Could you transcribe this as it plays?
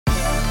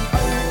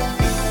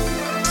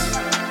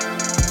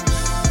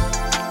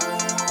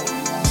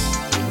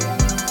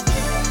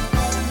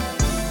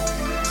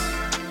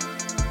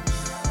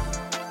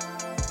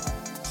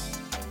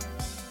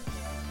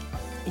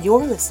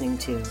You're listening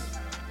to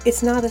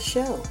It's Not a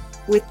Show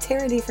with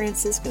Tara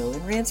DeFrancisco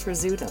and Rance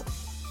Rizzuto.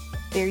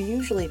 They're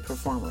usually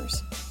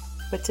performers,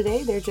 but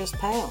today they're just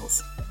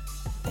pals.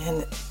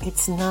 And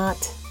it's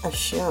not a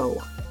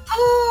show.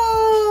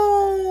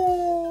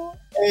 Oh!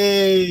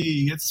 Hey,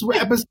 it's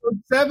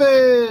episode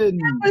 7!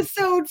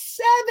 Episode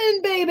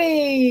 7,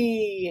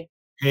 baby!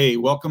 Hey,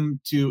 welcome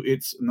to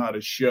It's Not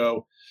a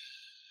Show.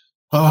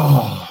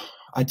 Oh,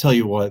 I tell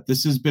you what,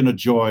 this has been a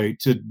joy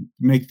to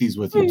make these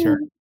with you, Tara.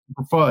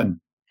 For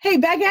fun. Hey,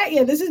 back at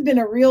you. This has been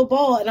a real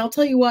ball. And I'll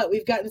tell you what,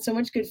 we've gotten so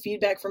much good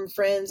feedback from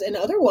friends and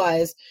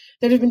otherwise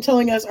that have been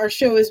telling us our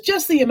show is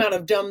just the amount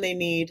of dumb they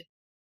need.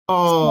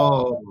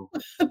 Oh.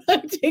 So, I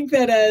take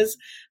that as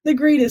the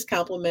greatest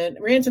compliment.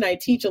 Rance and I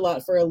teach a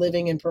lot for a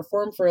living and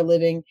perform for a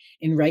living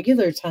in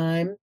regular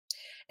time.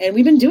 And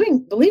we've been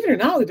doing, believe it or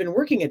not, we've been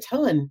working a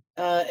ton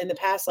in the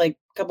past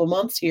couple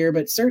months here,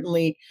 but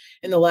certainly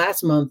in the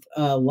last month,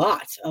 a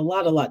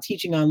lot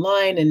teaching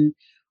online and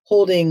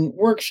holding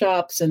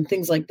workshops and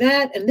things like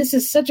that. And this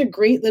is such a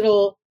great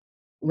little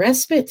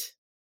respite.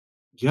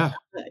 Yeah.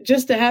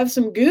 Just to have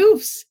some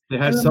goofs. They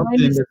have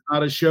something that's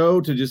not a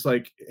show to just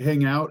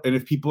hang out. And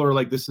if people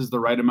are this is the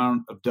right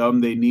amount of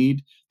dumb they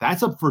need,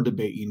 that's up for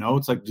debate.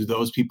 It's do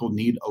those people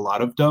need a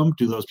lot of dumb?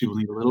 Do those people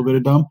need a little bit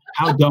of dumb?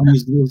 How dumb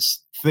is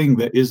this thing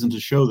that isn't a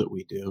show that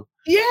we do?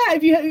 Yeah.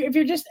 If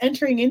you're just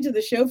entering into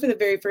the show for the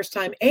very first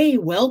time, A,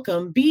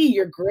 welcome, B,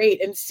 you're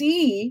great. And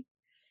C,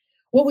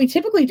 what we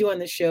typically do on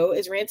the show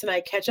is Rance and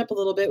I catch up a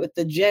little bit with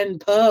the Gen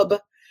Pub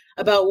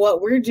about what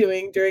we're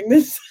doing during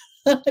this.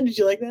 Did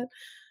you like that?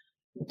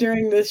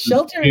 During this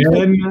sheltering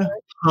Gen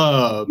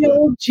Pub.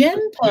 Gen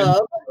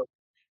Pub.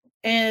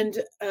 And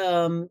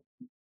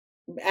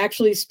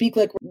actually speak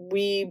like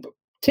we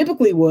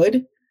typically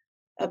would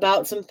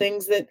about some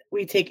things that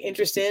we take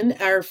interest in.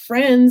 Our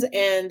friends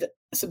and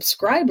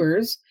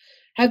subscribers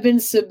have been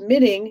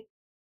submitting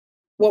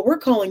what we're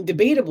calling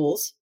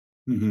debatables.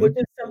 Mm-hmm. Which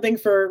is something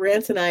for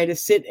Rance and I to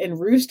sit and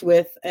roost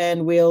with,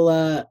 and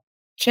we'll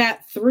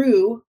chat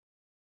through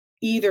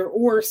either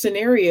or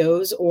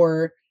scenarios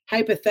or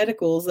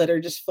hypotheticals that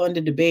are just fun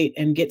to debate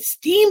and get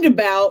steamed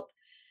about,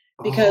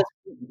 because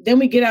then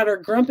we get out our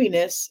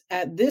grumpiness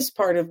at this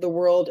part of the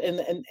world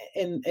in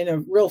a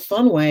real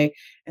fun way,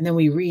 and then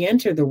we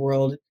re-enter the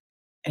world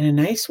in a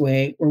nice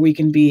way where we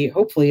can be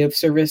hopefully of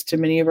service to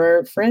many of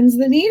our friends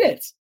that need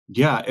it.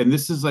 Yeah, and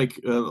this is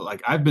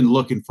I've been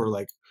looking for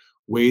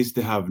ways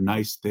to have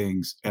nice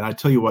things. And I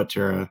tell you what,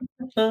 Tara.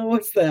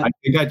 What's that? I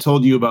think I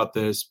told you about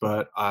this,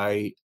 but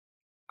I'm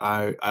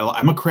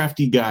a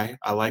crafty guy.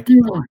 I like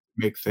to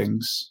make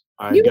things.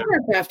 You are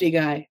a crafty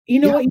guy.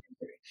 You know what?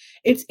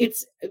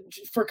 It's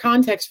for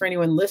context for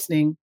anyone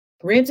listening.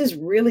 Rance is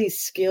really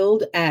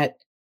skilled at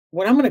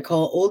what I'm going to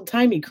call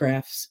old-timey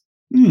crafts.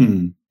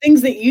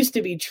 Things that used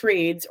to be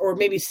trades, or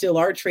maybe still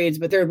are trades,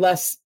 but they're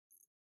less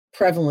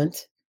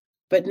prevalent.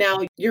 But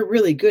now you're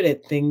really good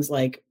at things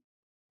like,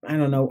 I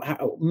don't know,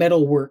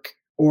 metal work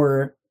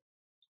or.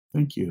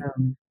 Thank you.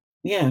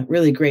 Yeah,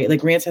 really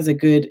great. Rance has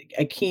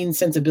a keen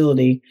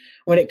sensibility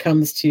when it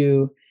comes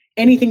to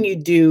anything you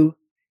do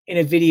in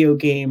a video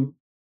game.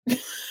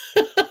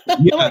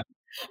 Yeah.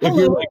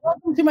 Hello,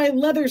 welcome to my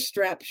leather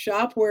strap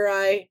shop where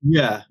I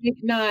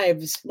make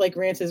knives.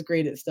 Rance is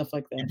great at stuff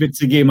like that. If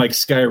it's a game like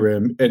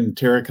Skyrim and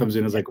Tara comes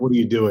in and is like, what are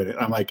you doing? And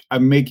I'm like,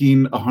 I'm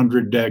making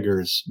 100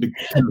 daggers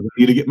because I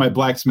need to get my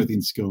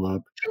blacksmithing skill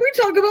up. Can we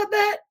talk about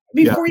that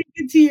before you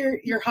get to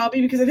your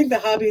hobby? Because I think the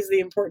hobby is the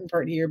important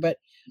part here. But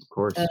of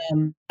course,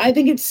 I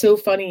think it's so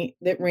funny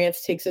that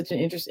Rance takes such an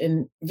interest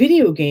in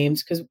video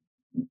games, because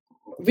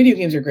video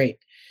games are great.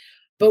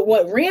 But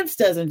what Rance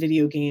does in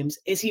video games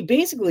is he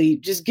basically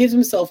just gives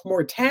himself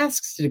more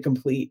tasks to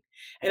complete.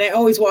 And I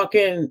always walk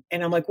in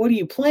and I'm like, what are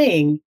you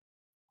playing?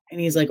 And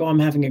he's like, oh, I'm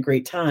having a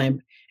great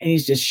time. And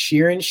he's just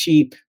shearing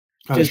sheep.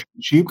 Gotta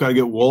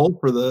get wool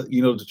for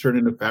to turn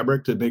into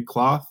fabric to make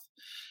cloth.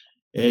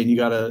 And you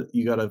gotta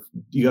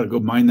go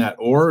mine that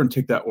ore and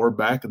take that ore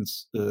back and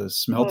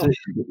smelt it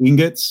into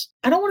ingots.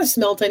 I don't want to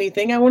smelt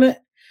anything. I want to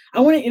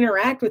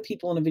interact with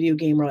people in a video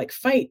game, or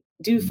fight,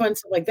 do fun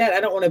stuff like that. I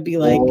don't want to be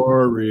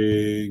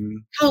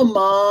boring. Come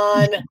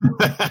on,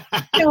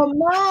 come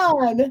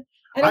on.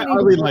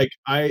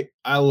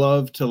 I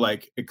love to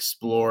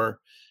explore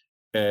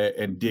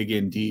and dig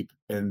in deep,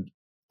 and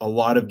a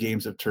lot of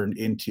games have turned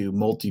into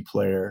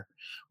multiplayer,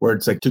 where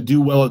it's to do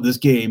well at this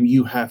game,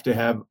 you have to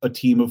have a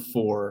team of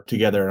 4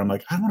 together. And I'm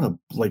I want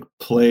to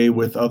play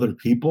with other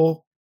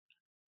people.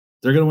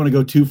 They're going to want to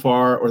go too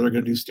far, or they're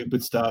going to do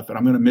stupid stuff. And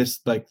I'm going to miss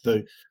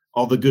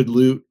all the good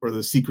loot or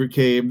the secret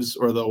caves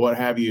or the what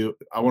have you.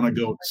 I want to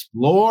go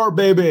explore,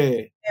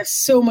 baby. There's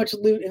so much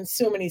loot and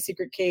so many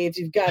secret caves.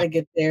 You've got to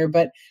get there.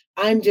 But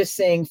I'm just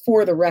saying,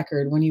 for the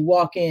record, when you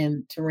walk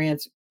in to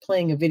Rance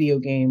playing a video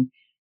game,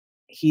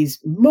 he's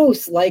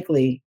most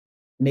likely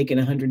making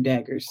 100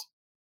 daggers.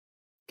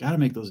 Gotta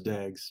make those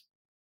dags.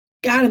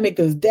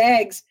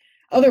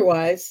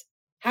 Otherwise,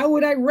 how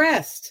would I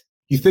rest?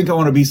 You think I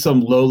want to be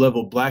some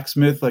low-level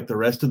blacksmith like the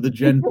rest of the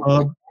Gen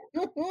Pub?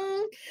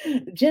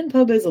 Gen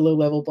Pub is a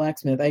low-level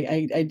blacksmith.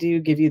 I do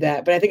give you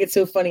that, but I think it's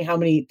so funny how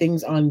many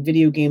things on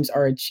video games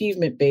are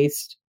achievement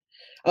based.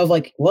 Of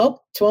like,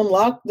 well, to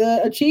unlock the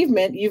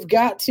achievement, you've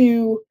got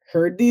to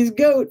herd these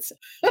goats.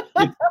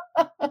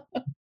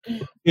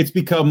 It's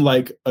become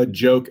like a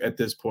joke at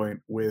this point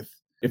with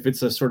if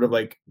it's a sort of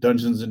like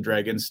Dungeons and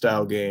Dragons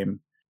style game,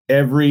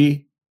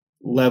 every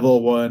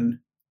level 1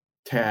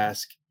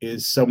 task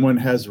is someone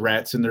has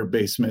rats in their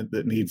basement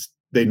that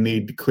they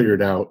need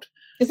cleared out.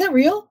 Is that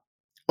real?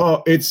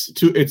 Oh,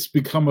 it's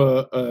become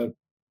a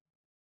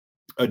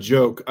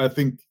joke. I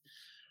think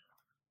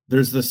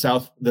there's a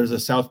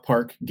South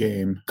Park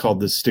game called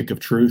The Stick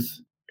of Truth,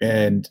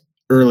 and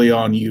early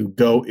on you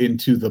go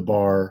into the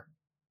bar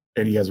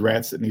and he has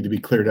rats that need to be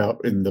cleared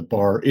out in the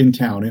bar in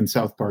town in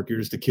South Park. You're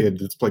just a kid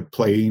that's like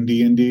playing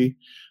D&D,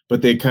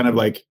 but they kind of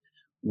like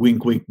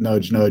wink, wink,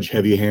 nudge, nudge,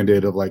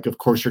 heavy-handed of like, of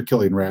course you're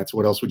killing rats.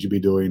 What else would you be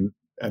doing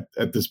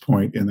at this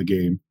point in the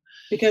game?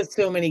 Because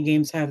so many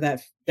games have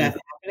that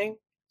happening.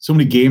 So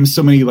many games,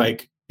 so many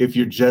like, if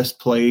you're just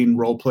playing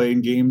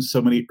role-playing games,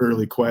 so many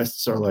early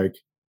quests are like,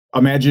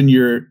 imagine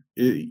you're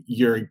in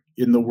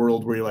the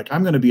world where you're like,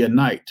 I'm going to be a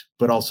knight,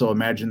 but also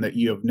imagine that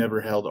you have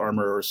never held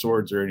armor or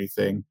swords or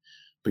anything.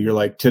 But you're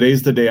like,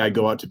 today's the day I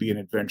go out to be an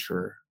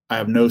adventurer. I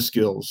have no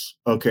skills.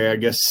 Okay, I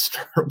guess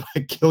start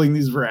by killing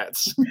these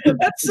rats.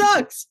 That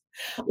sucks.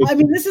 I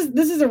mean, this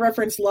is a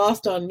reference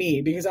lost on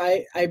me because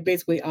I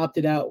basically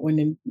opted out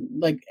when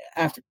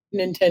after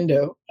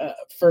Nintendo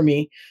for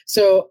me.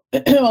 So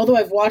although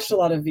I've watched a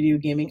lot of video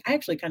gaming, I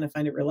actually kind of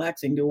find it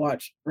relaxing to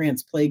watch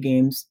Rants play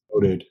games.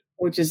 Noted.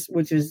 Which is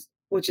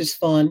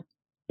fun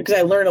because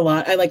I learn a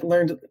lot. I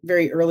learned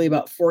very early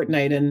about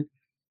Fortnite and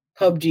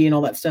PUBG and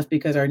all that stuff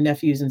because our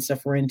nephews and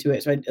stuff were into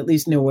it. So I at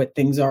least know what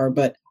things are.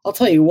 But I'll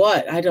tell you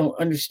what, I don't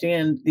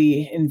understand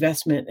the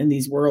investment in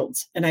these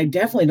worlds. And I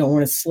definitely don't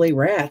want to slay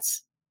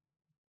rats.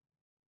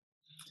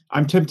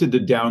 I'm tempted to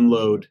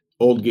download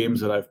old games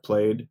that I've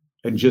played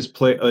and just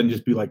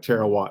be like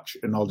Tara, watch,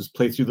 and I'll just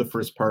play through the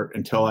first part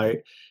until I'll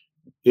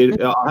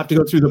have to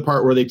go through the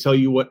part where they tell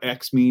you what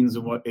X means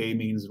and what A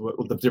means,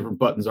 what the different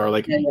buttons are,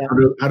 like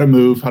how to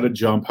move, how to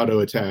jump, how to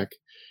attack.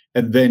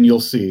 And then you'll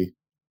see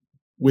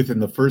within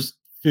the first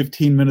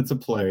 15 minutes of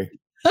play,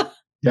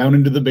 down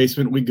into the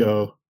basement we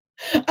go.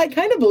 I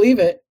kind of believe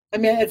it. I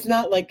mean, it's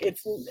not like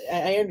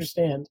I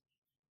understand.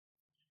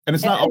 And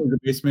it's not always a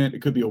basement.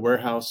 It could be a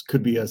warehouse,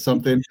 could be a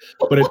something,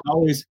 but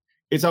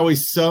it's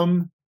always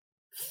some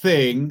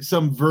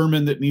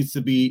vermin that needs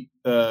to be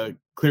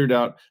cleared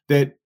out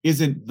that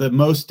isn't the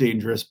most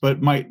dangerous, but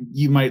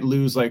you might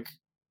lose like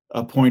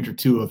a point or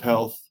two of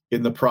health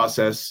in the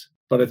process.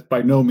 But it's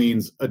by no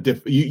means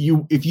if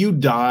you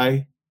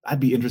die, I'd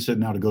be interested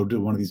now to go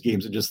do one of these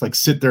games and just like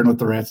sit there and let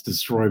the rats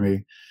destroy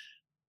me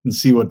and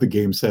see what the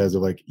game says.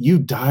 Of like, you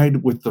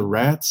died with the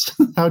rats?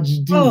 How'd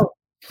you do that?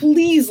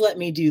 Please let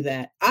me do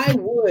that. I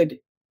would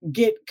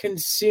get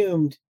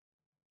consumed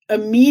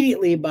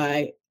immediately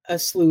by a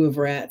slew of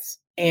rats,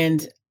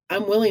 and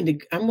I'm willing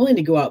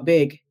to go out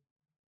big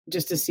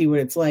just to see what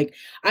it's like.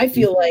 I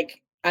feel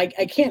like I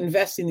can't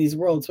invest in these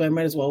worlds, so I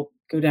might as well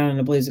go down in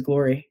a blaze of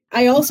glory.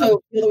 I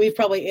also feel that we've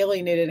probably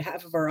alienated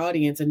half of our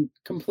audience and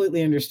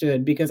completely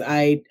understood because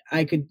I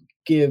could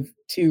give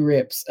two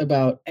rips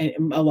about a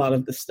lot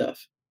of the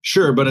stuff.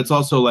 Sure, but it's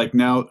also like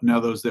now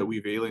those that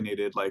we've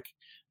alienated, like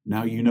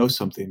now you know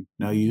something.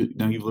 Now you've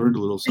learned a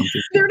little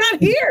something. They're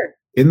not here.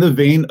 In the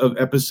vein of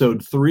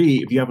episode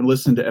 3, if you haven't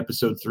listened to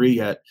episode 3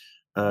 yet,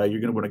 you're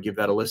going to want to give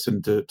that a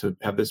listen to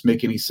have this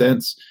make any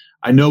sense.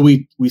 I know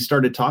we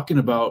started talking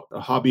about a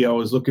hobby I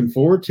was looking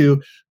forward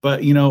to,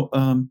 but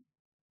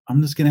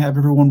I'm just going to have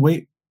everyone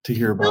wait to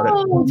hear about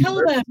it.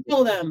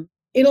 Tell them.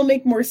 It'll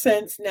make more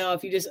sense now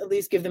if you just at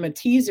least give them a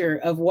teaser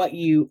of what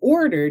you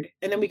ordered,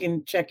 and then we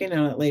can check in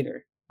on it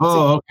later.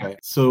 Oh, okay.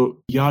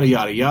 So yada,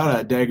 yada,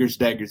 yada, daggers,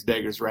 daggers,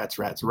 daggers, rats,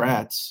 rats,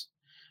 rats.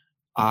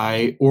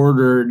 I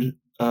ordered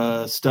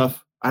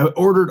stuff. I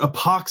ordered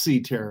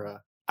epoxy,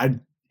 Tara. I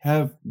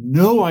have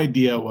no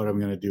idea what I'm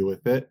going to do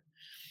with it.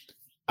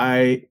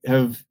 I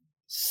have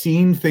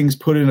seen things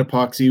put in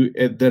epoxy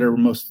that are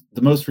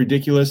the most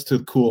ridiculous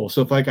to cool.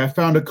 So if like I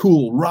found a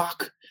cool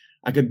rock,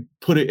 I could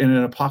put it in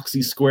an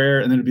epoxy square,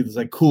 and then it'd be this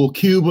like cool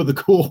cube with a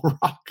cool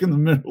rock in the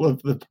middle of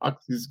the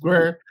epoxy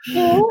square.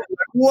 Like,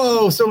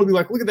 whoa! Someone would be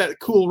like, "Look at that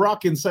cool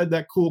rock inside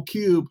that cool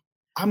cube."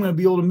 I'm going to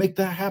be able to make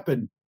that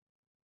happen.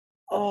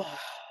 Oh,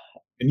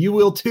 and you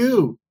will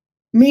too.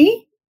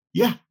 Me?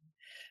 Yeah.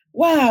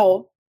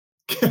 Wow.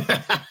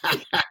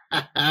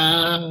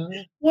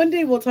 One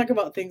day we'll talk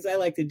about things I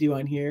like to do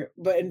on here,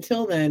 but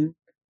until then,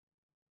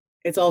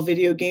 it's all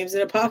video games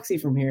and epoxy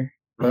from here.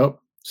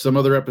 Well, some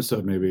other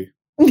episode maybe.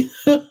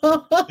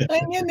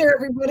 Hang in there,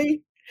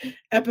 everybody.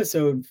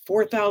 Episode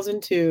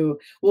 4002.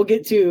 We'll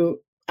get to.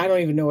 I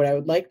don't even know what I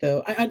would like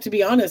though. To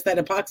be honest, that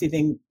epoxy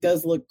thing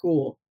does look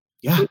cool.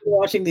 Yeah. We've been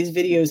watching these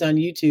videos on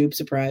YouTube.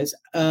 Surprise.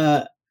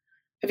 Have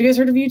you guys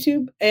heard of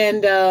YouTube?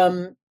 And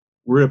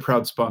we're a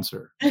proud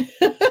sponsor.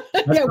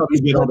 That's how we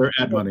get all their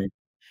ad money.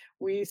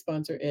 We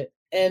sponsor it,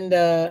 and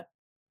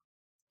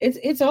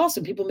It's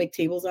awesome. People make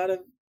tables out of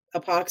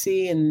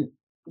epoxy, and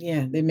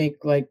yeah, they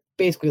make like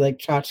basically like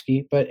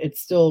tchotchke, but it's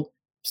still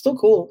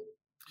cool.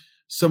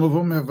 Some of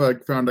them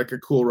have found like a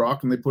cool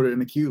rock and they put it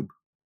in a cube.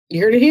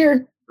 You heard it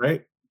here,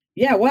 right?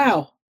 Yeah.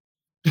 Wow.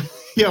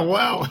 Yeah.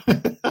 Wow.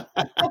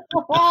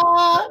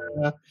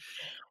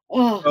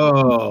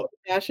 Oh,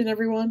 passion,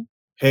 everyone.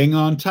 Hang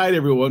on tight,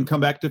 everyone.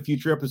 Come back to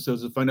future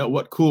episodes and find out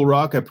what cool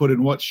rock I put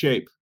in what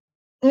shape.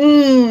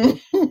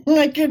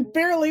 I can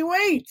barely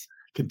wait.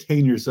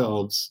 Contain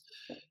yourselves.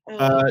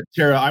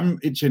 Tara, I'm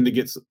itching to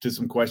get to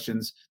some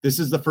questions. This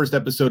is the first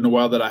episode in a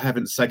while that I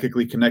haven't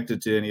psychically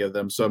connected to any of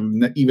them, so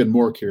I'm even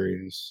more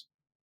curious.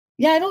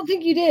 Yeah, I don't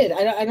think you did.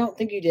 I don't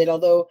think you did.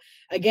 Although,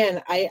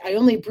 again, I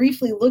only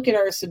briefly look at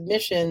our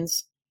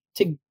submissions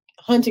to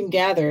Hunt and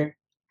Gather,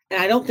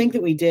 and I don't think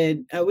that we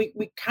did.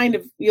 We kind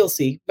of, you'll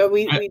see, but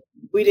we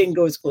didn't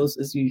go as close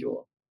as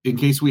usual. In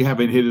case we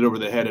haven't hit it over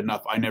the head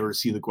enough, I never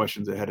see the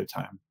questions ahead of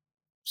time.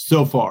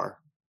 So far,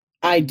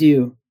 I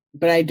do,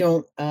 but I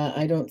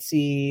don't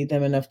see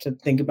them enough to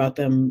think about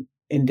them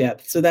in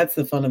depth. So that's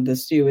the fun of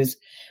this too. Is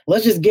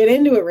let's just get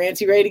into it. Rance,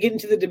 you ready to get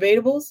into the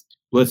debatables?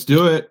 Let's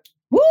do it.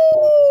 Woo!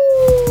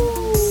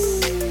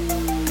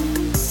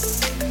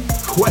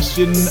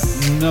 Question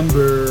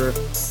number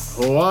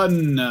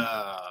 1.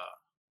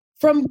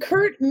 From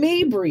Kurt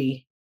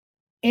Mabry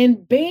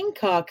in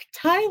Bangkok,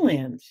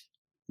 Thailand.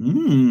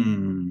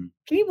 Can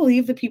you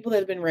believe the people that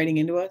have been writing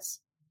into us?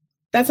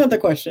 That's not the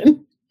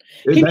question.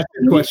 That's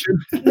the question.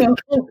 No,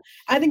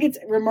 I think it's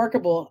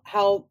remarkable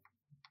how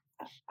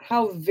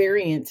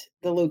variant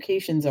the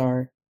locations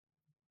are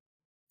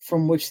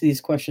from which these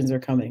questions are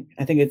coming.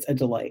 I think it's a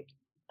delight.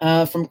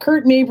 From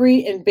Kurt Mabry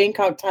in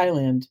Bangkok,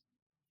 Thailand.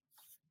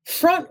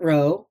 Front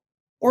row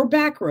or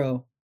back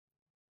row?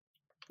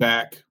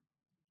 Back.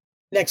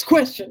 Next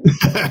question.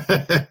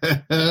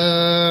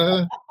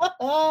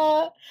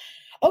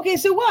 Okay,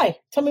 so why?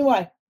 Tell me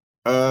why.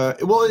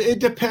 Well, it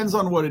depends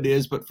on what it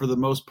is, but for the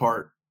most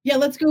part. Yeah,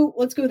 let's go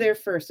there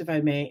first, if I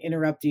may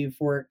interrupt you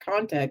for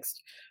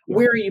context. Yeah.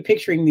 Where are you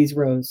picturing these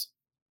rows?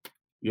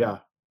 Yeah,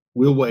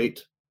 we'll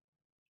wait.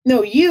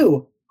 No,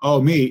 you. Oh,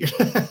 me.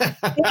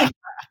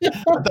 I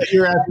thought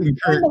you were asking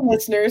Kurt.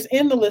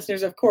 And the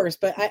listeners, of course.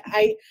 But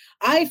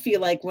I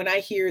feel like when I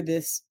hear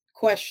this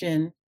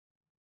question,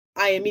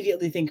 I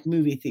immediately think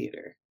movie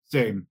theater.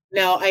 Same.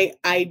 Now,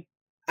 I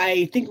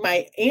think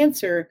my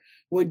answer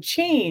would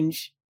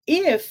change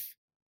if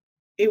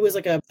it was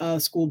like a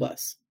school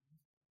bus.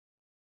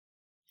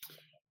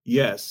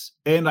 Yes.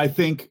 And I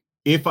think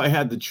if I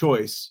had the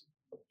choice,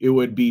 it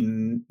would be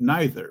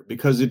neither,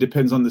 because it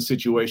depends on the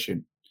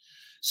situation.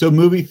 So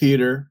movie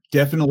theater,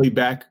 definitely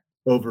back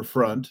over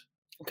front,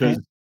 because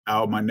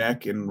out my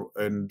neck and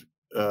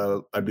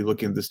I'd be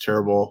looking at this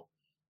terrible,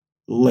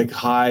 like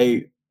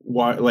high,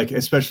 like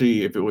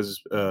especially if it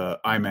was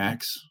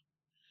IMAX,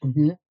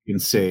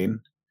 insane.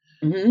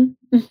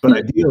 But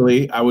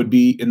ideally, I would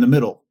be in the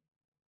middle.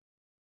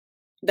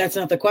 That's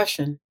not the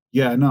question.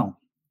 Yeah, no,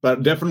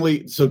 but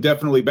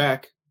definitely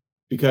back,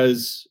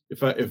 because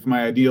if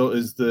my ideal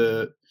is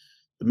the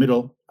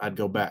middle, I'd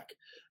go back.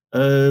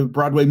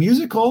 Broadway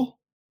musical,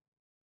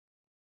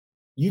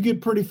 you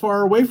get pretty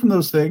far away from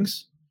those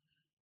things.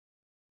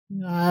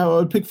 I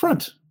would pick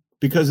front,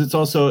 because it's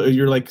also,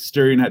 you're like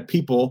staring at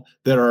people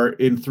that are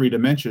in 3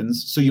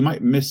 dimensions, so you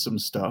might miss some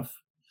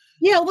stuff.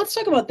 Yeah, let's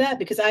talk about that,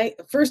 because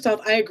first off,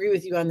 I agree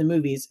with you on the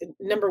movies.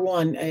 Number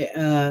one,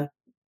 a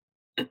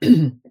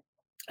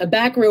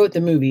back row at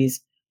the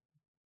movies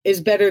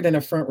is better than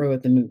a front row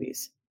at the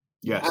movies.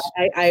 Yes.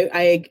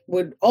 I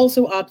would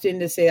also opt in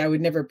to say I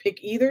would never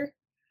pick either,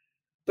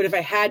 but if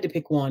I had to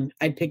pick one,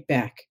 I'd pick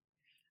back.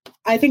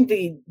 I think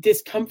the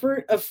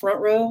discomfort of front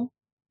row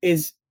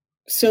is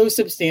so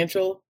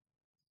substantial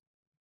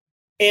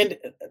and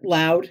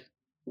loud.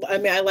 I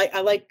mean, I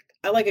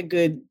like a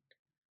good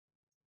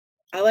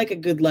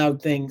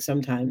loud thing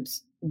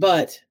sometimes,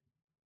 but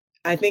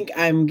I think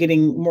I'm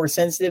getting more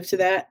sensitive to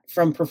that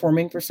from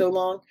performing for so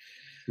long.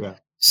 Yeah.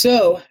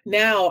 So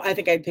now I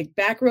think I'd pick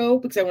back row,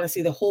 because I want to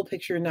see the whole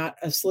picture, not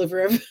a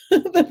sliver of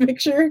the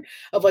picture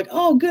of like,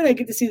 oh, good, I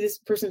get to see this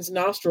person's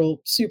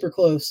nostril super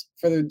close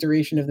for the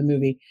duration of the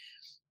movie.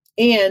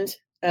 And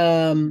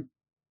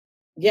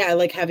yeah, I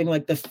like having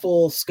like the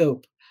full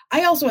scope.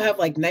 I also have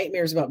like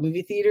nightmares about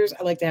movie theaters.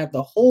 I like to have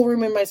the whole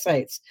room in my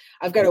sights.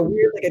 I've got a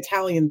weird like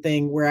Italian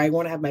thing where I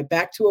want to have my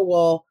back to a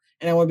wall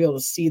and I want to be able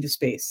to see the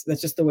space.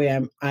 That's just the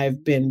way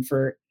I've been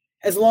for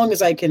as long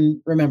as I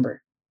can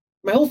remember.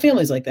 My whole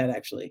family's like that,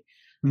 actually.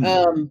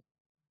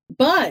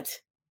 But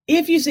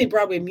if you say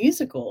Broadway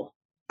musical,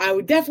 I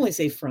would definitely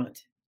say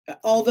front.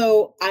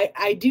 Although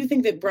I do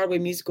think that Broadway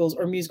musicals,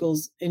 or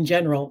musicals in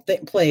general,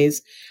 that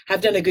plays, have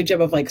done a good job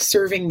of like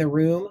serving the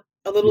room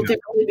a little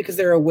differently, because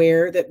they're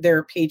aware that there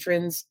are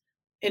patrons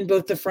in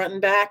both the front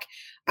and back.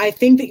 I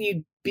think that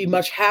you'd be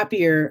much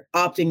happier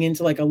opting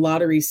into like a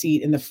lottery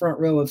seat in the front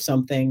row of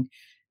something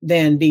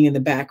than being in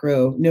the back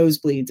row,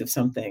 nosebleeds of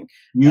something.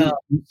 You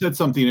said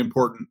something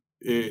important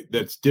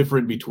that's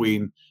different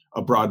between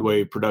a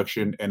Broadway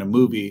production and a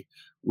movie,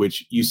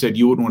 which you said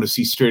you wouldn't want to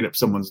see straight up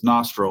someone's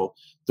nostril.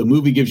 the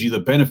movie gives you the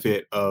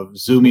benefit of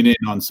zooming in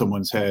on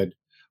someone's head,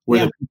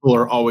 where the people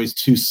are always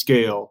to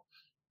scale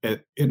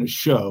in a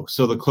show.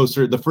 So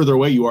the further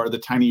away you are, the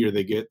tinier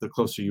they get. The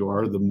closer you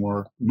are, the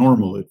more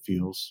normal it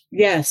feels.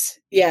 Yes,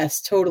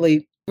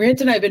 totally.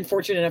 Grant and I have been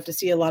fortunate enough to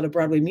see a lot of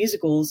Broadway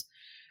musicals.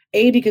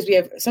 Because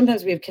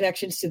sometimes we have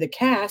connections to the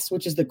cast,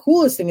 which is the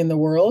coolest thing in the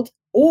world,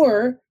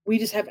 or we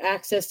just have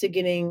access to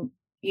getting,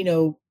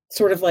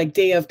 sort of like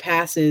day of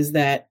passes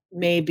that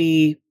may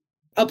be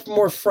up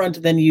more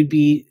front than you'd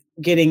be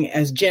getting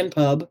as Gen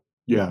Pub.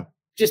 Yeah.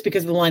 Just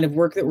because of the line of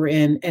work that we're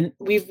in. And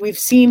we've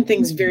seen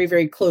things very,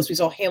 very close. We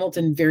saw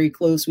Hamilton very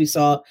close. We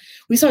saw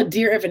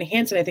Dear Evan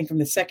Hansen, I think, from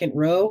the second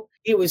row.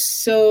 It was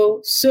so,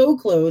 so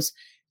close.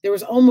 There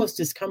was almost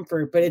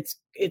discomfort, but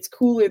it's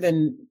cooler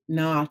than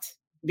not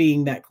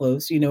being that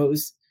close. It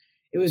was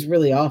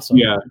really awesome.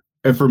 Yeah.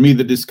 And for me,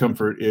 the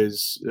discomfort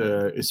is,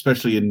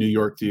 especially in New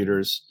York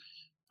theaters,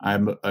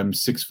 I'm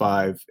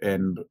 6'5",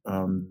 and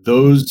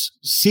those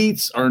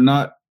seats are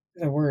not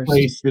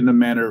placed in a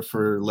manner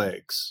for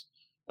legs.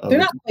 They're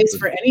not placed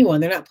for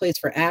anyone. They're not placed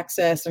for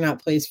access. They're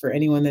not placed for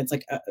anyone that's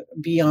like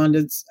beyond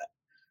its,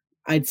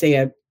 I'd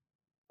say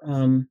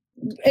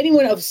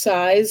anyone of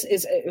size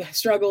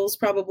struggles,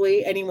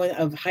 probably. Anyone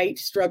of height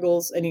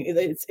struggles.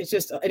 It's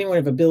just anyone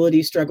of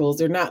ability struggles.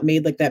 They're not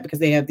made like that because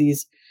they have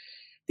these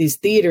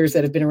theaters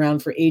that have been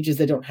around for ages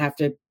that don't have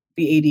to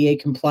be ADA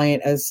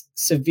compliant as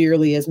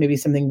severely as maybe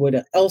something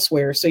would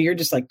elsewhere. So you're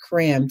just like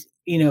crammed,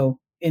 in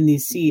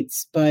these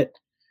seats. But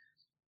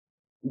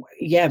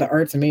yeah, the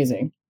art's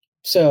amazing.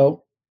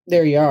 So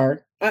there you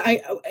are.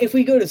 If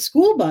we go to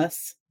school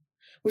bus,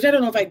 which I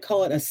don't know if I'd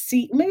call it a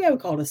seat. Maybe I would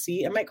call it a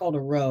seat. I might call it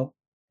a row.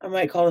 I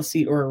might call it a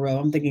seat or a row.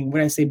 I'm thinking,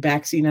 would I say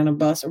back seat on a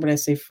bus or would I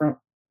say front?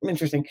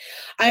 Interesting.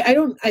 I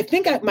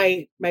think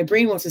my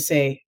brain wants to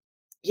say,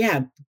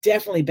 yeah,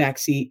 definitely back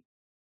seat,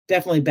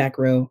 definitely back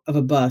row of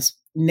a bus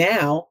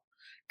now,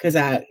 because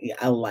I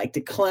like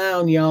to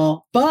clown,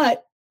 y'all.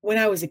 But when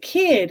I was a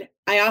kid,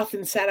 I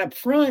often sat up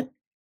front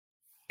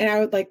and I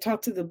would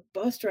talk to the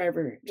bus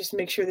driver, just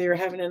make sure they were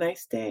having a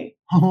nice day.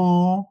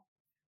 Oh.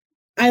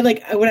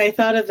 When I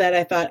thought of that,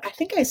 I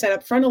think I sat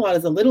up front a lot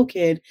as a little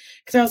kid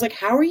because I was like,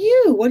 how are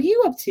you? What are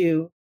you up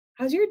to?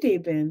 How's your day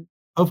been?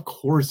 Of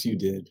course you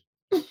did.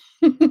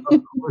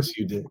 Of course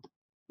you did.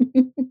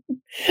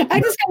 I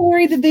just got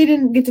worried that they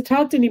didn't get to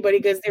talk to anybody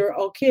because they were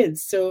all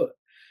kids. So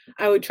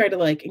I would try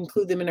to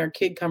include them in our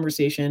kid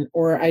conversation,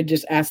 or I'd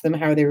just ask them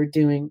how they were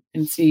doing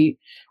and see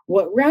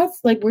what routes,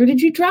 where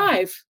did you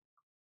drive?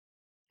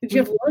 Did you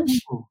have lunch?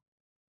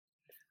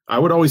 I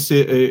would always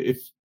say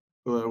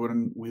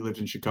when we lived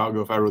in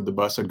Chicago, if I rode the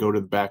bus, I'd go to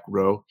the back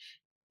row.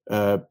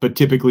 But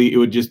typically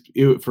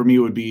for me, it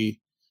would be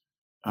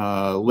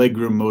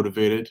legroom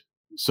motivated.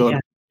 So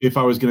if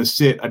I was going to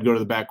sit, I'd go to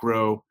the back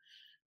row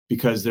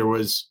because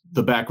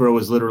the back row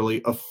was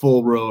literally a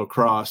full row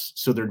across.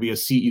 So there'd be a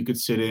seat you could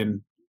sit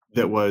in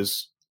that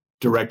was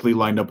directly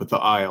lined up with the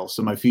aisle.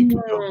 So my feet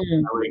could go,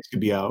 my legs could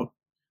be out.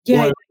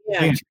 Yeah.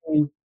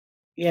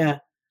 Yeah.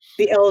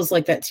 The L is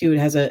like that too. It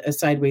has a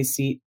sideways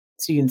seat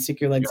so you can stick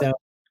your legs out.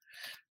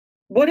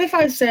 What if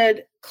I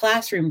said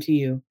classroom to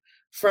you,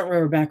 front row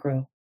or back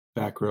row?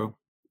 Back row.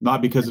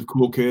 Not because of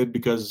cool kid,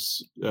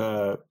 because,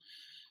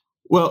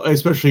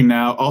 especially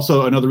now.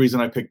 Also, another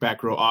reason I pick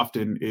back row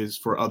often is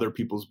for other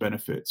people's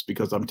benefits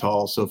because I'm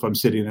tall. So if I'm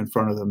sitting in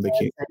front of them, they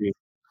can't see.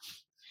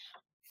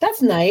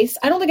 That's nice.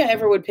 I don't think I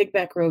ever would pick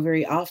back row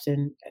very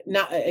often.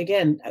 Not,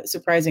 again,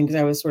 surprising because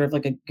I was sort of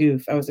like a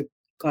goof. I was a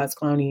class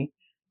clowny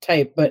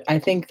type, but I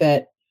think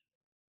that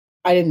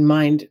I didn't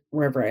mind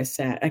wherever I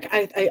sat.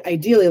 I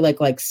ideally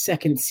like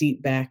second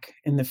seat back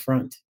in the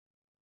front.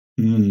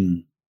 I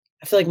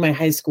feel like my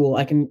high school,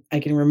 I can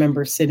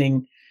remember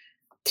sitting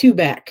two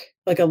back,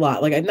 a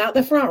lot, not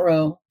the front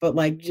row, but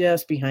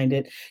just behind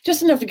it,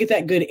 just enough to get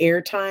that good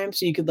air time,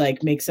 so you could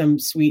make some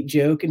sweet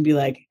joke and be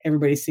like,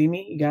 "Everybody see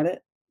me? You got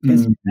it? I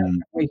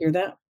hear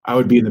that." I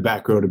would be in the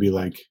back row to be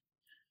like,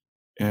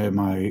 can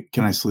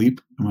I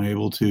sleep? Am I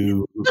able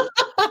to?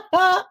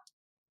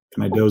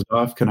 Can I doze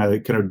off? Can I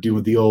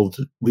do the old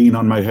lean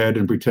on my head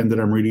and pretend that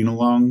I'm reading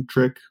along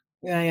trick?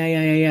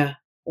 Yeah.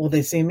 Will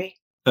they see me?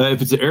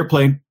 If it's an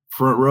airplane,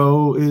 front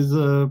row is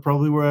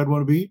probably where I'd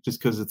want to be,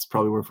 just because it's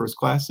probably where first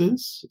class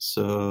is.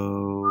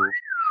 So,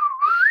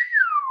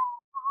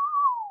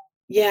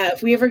 yeah,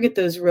 if we ever get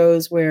those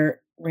rows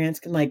where Rance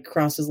can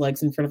cross his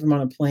legs in front of him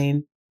on a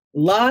plane,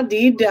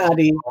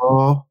 la-dee-da-dee.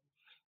 Oh,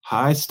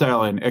 high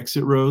styling,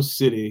 exit row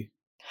city.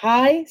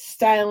 High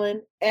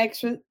styling,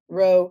 exit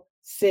row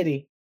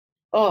city.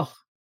 Oh,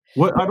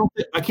 what?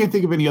 I can't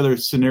think of any other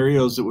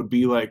scenarios that would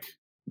be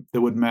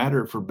that would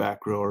matter for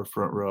back row or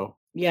front row.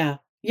 Yeah.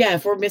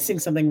 If we're missing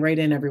something, write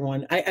in,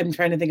 everyone. I'm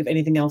trying to think of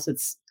anything else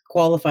that's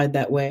qualified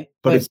that way.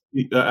 But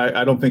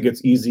I don't think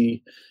it's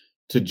easy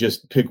to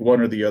just pick one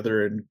or the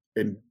other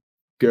and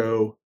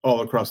go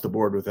all across the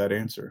board with that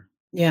answer.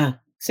 Yeah,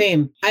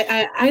 same.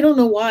 I don't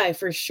know why,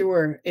 for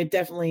sure. It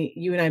definitely,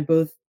 you and I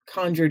both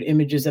conjured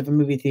images of a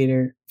movie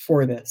theater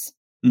for this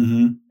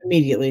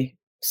immediately.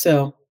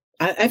 So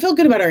I feel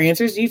good about our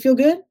answers. Do you feel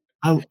good?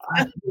 I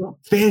feel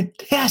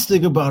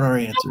fantastic about our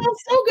answer. Oh,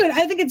 so good.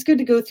 I think it's good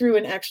to go through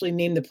and actually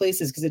name the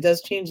places because it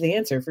does change the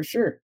answer for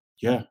sure.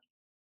 Yeah.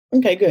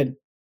 Okay, good.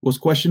 What's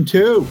question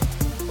 2?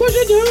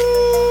 Question 2.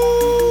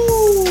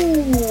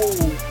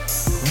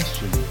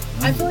 Question.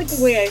 I feel like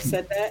the way I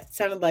said that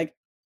sounded like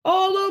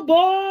all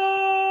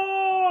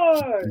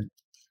aboard.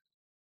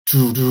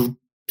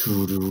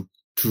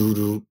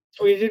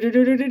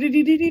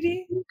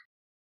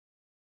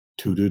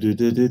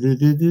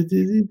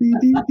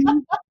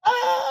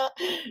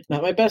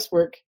 Not my best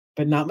work,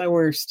 but not my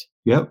worst.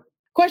 Yep.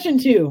 Question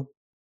 2,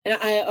 and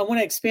I want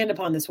to expand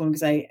upon this one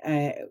because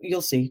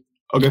you'll see.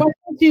 Okay.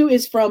 Question 2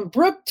 is from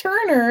Brooke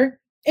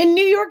Turner in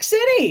New York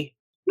City.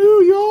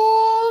 New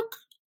York,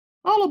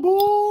 all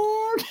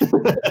aboard.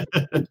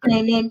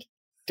 Donut,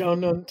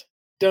 donut,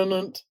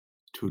 donut.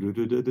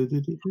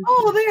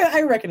 Oh, there,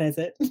 I recognize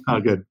it. Oh,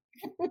 good.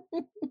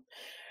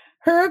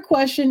 Her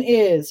question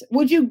is,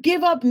 would you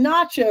give up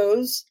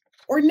nachos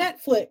or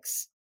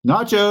Netflix?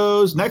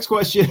 Nachos. Next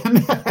question.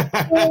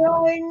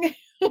 I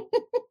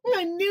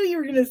knew you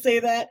were going to say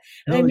that.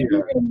 And I knew you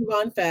were going to move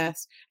on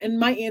fast. And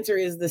my answer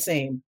is the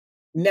same.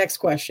 Next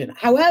question.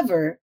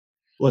 However,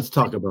 let's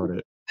talk about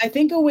it. I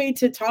think a way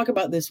to talk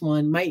about this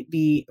one might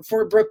be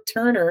for Brooke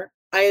Turner.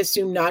 I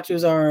assume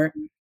nachos are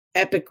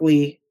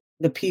epically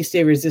the piece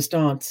de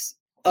resistance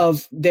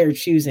of their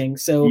choosing.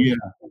 So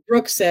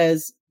Brooke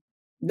says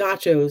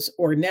nachos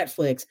or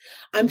Netflix.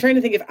 I'm trying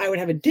to think if I would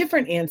have a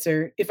different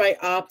answer if I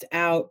opt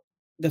out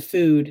the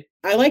food.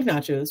 I like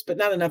nachos, but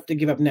not enough to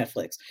give up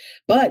Netflix.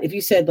 But if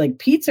you said like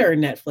pizza or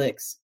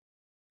Netflix,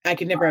 I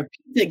could never have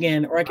pizza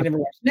again, or I could never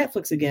watch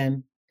Netflix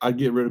again. I'd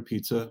get rid of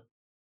pizza.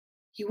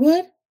 You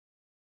would?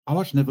 I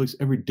watch Netflix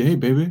every day,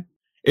 baby.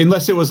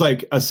 Unless it was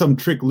like some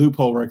trick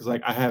loophole where it's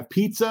like I have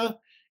pizza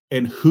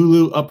and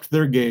Hulu upped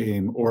their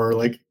game, or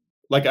like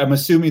I'm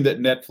assuming that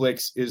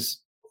Netflix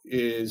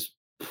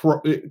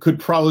could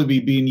probably be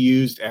being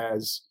used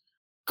as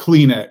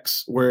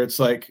Kleenex, where it's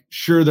like,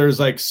 sure, there's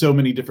like so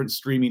many different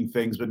streaming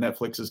things, but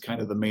Netflix is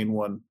kind of the main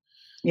one.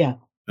 Yeah.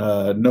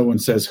 No one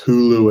says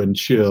Hulu and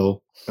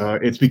chill.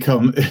 It's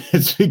become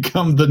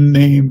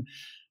the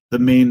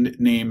main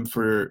name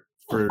for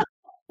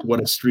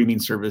what a streaming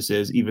service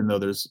is, even though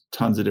there's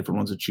tons of different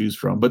ones to choose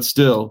from. But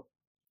still,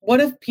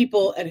 what if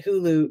people at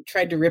Hulu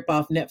tried to rip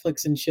off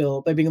Netflix and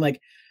chill by being like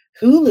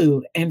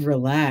Hulu and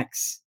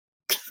relax?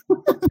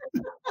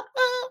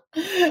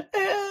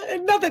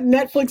 Not that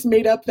Netflix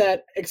made up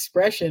that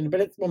expression,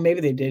 but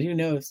maybe they did. Who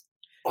knows?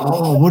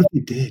 Oh, what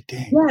if they did?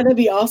 Dang. Yeah, that'd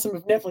be awesome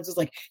if Netflix was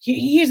like,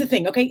 here's the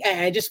thing,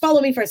 okay? Just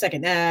follow me for a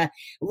second.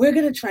 We're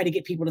going to try to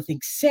get people to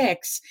think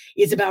sex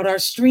is about our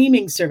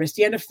streaming service.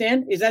 Do you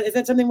understand? Is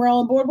that something we're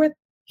all on board with?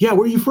 Yeah,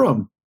 where are you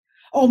from?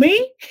 Oh,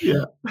 me?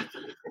 Yeah.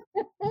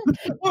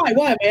 Why,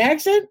 my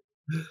accent?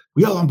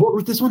 We all on board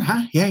with this one,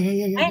 huh? Yeah.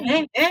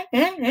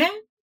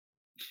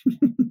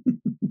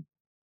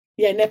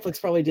 Yeah, Netflix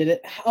probably did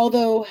it.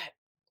 Although...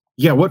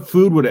 Yeah, what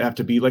food would it have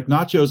to be? Like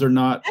nachos are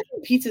not... I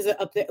think pizza's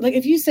up there. Like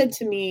if you said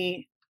to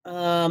me,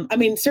 I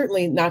mean,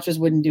 certainly nachos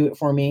wouldn't do it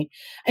for me.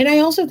 And I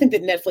also think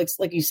that Netflix,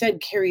 like you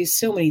said, carries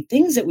so many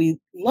things that we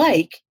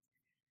like.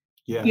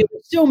 Yeah.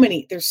 There's so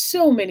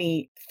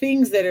many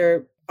things that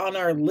are on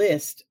our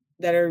list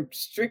that are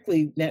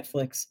strictly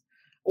Netflix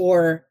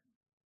or,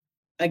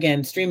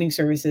 again, streaming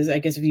services. I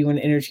guess if you want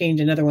to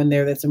interchange another one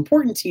there that's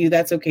important to you,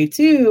 that's okay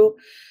too.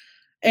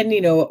 And,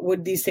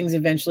 would these things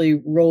eventually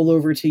roll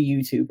over to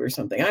YouTube or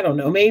something? I don't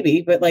know,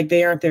 maybe, but like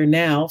they aren't there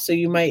now. So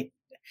you might,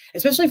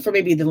 especially for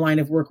maybe the line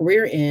of work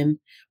we're in,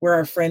 where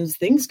our friends'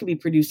 things can be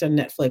produced on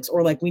Netflix,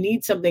 or like we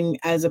need something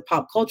as a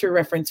pop culture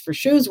reference for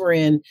shows we're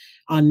in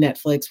on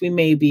Netflix. We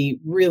may be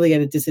really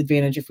at a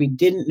disadvantage if we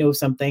didn't know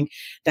something.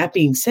 That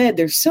being said,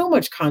 there's so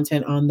much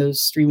content on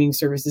those streaming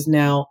services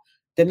now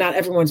that not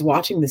everyone's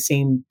watching the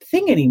same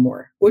thing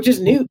anymore, which is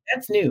new.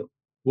 That's new.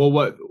 Well,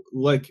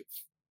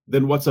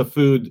 then what's a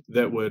food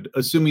that would,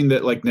 assuming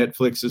that like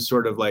Netflix is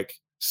sort of like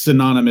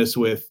synonymous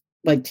with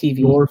like TV,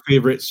 your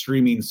favorite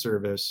streaming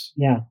service?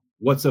 Yeah.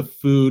 What's a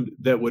food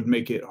that would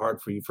make it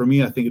hard for you? For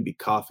me, I think it'd be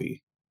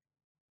coffee.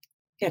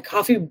 Yeah,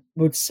 coffee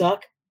would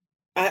suck.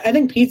 I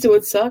think pizza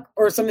would suck,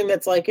 or something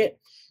that's like it.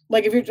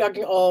 Like if you're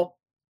talking all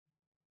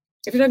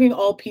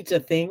pizza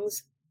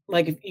things,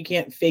 like if you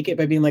can't fake it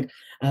by being like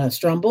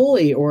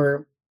stromboli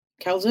or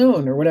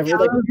calzone or whatever.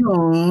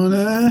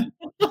 Calzone.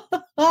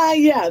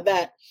 Yeah,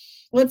 that.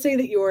 Let's say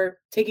that you're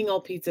taking all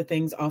pizza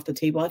things off the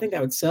table. I think that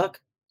would suck.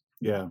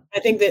 Yeah. I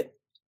think that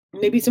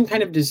maybe some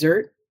kind of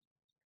dessert.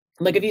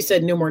 Like if you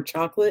said no more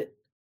chocolate,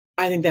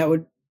 I think that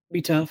would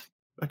be tough.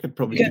 I could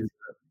probably do that.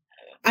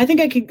 I think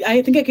I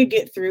could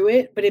get through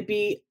it, but it'd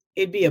be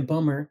a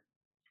bummer.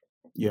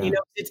 Yeah.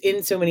 It's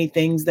in so many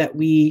things that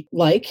we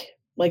like.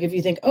 Like if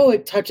you think, oh,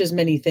 it touches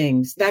many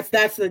things. That's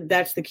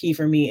the key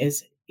for me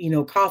is,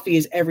 coffee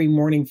is every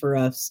morning for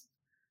us.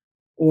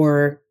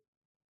 Or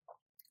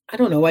I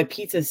don't know why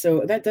pizza.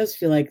 So that does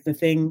feel like the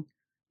thing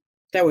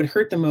that would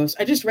hurt the most.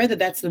 I just read that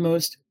that's the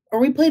most, or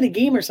we played a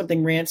game or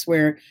something, Rance,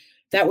 where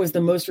that was the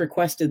most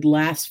requested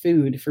last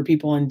food for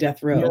people on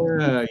death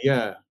row.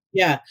 Yeah.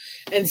 Yeah.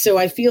 And so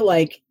I feel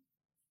like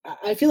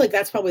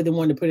that's probably the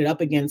one to put it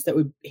up against that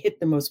would hit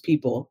the most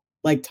people,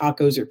 like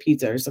tacos or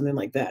pizza or something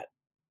like that.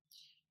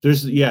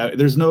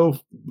 There's no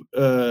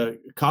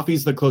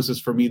coffee's the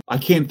closest for me. I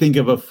can't think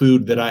of a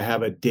food that I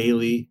have a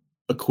daily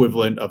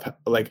equivalent of.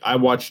 Like, I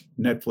watch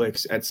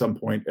Netflix at some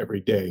point every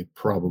day,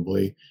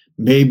 probably,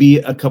 maybe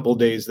a couple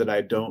days that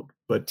I don't,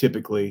 but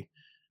typically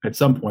at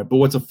some point. But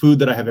what's a food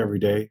that I have every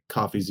day?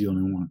 Coffee's the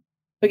only one.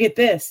 But get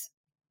this,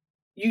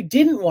 you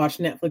didn't watch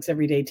Netflix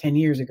every day 10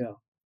 years ago.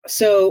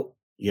 So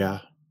yeah,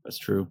 that's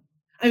true.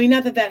 I mean,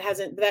 not that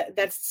hasn't,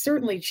 that's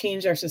certainly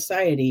changed our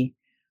society,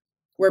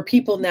 where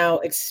people now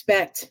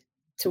expect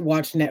to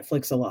watch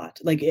Netflix a lot.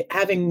 Like,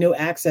 having no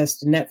access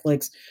to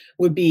Netflix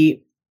would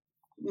be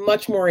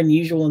much more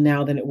unusual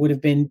now than it would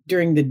have been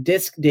during the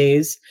disc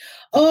days.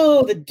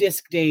 Oh, the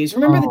disc days.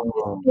 Remember the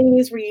disc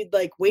days where you'd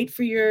like wait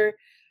for your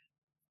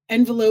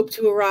envelope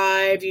to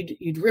arrive,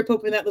 you'd rip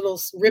open that little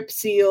rip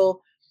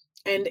seal,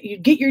 and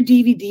you'd get your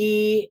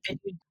DVD, and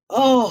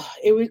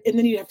and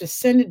then you'd have to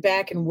send it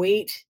back and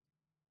wait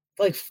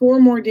like 4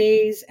 more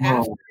days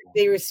after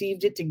they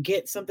received it to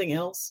get something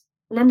else.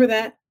 Remember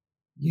that?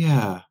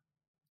 Yeah.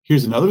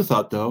 Here's another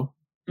thought, though.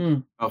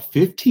 About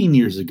 15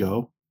 years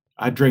ago,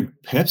 I drank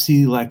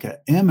Pepsi like a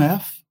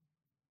MF,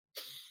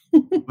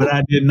 but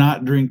I did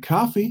not drink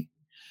coffee.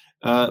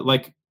 It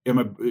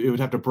would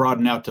have to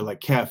broaden out to like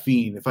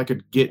caffeine. If I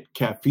could get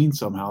caffeine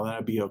somehow, then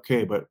I'd be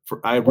okay. But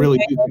I really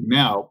do think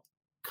now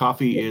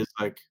coffee is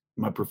like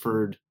my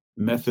preferred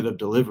method of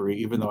delivery,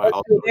 even though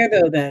Let's go there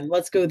though then.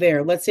 Let's go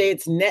there. Let's say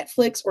it's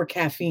Netflix or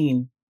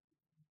caffeine.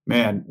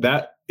 Man,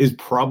 that is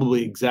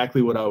probably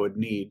exactly what I would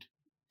need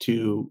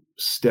to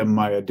stem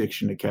my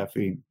addiction to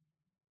caffeine.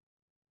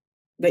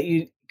 That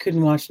you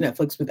couldn't watch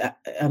Netflix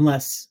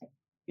unless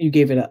you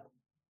gave it up.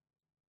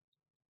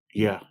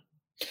 Yeah.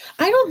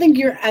 I don't think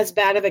you're as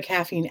bad of a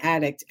caffeine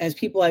addict as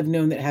people I've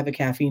known that have a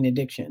caffeine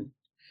addiction.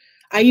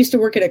 I used to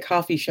work at a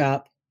coffee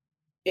shop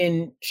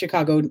in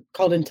Chicago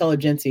called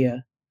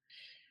Intelligentsia.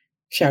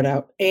 Shout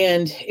out.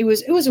 And it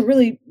was a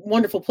really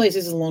wonderful place.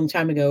 This is a long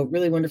time ago.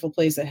 Really wonderful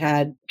place that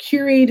had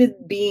curated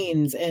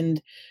beans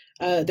and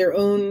their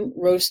own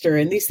roaster.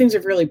 And these things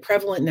are really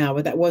prevalent now,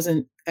 but that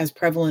wasn't as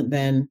prevalent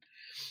then.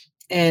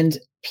 And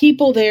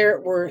people there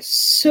were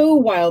so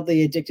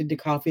wildly addicted to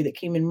coffee that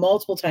came in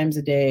multiple times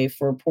a day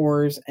for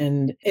pours.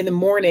 And in the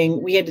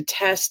morning, we had to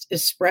test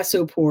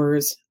espresso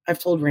pours. I've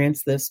told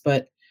Rance this,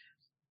 but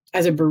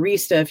as a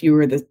barista, if you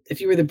were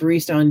the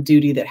barista on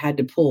duty that had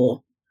to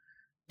pull,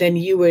 then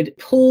you would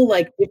pull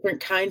like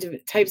different types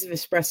of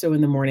espresso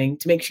in the morning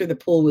to make sure the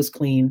pull was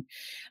clean.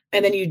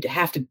 And then you'd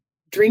have to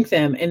drink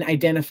them and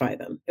identify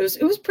them.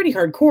 It was pretty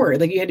hardcore.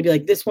 Like, you had to be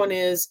like, this one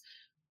is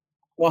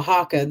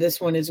Oaxaca,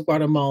 this one is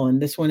Guatemalan,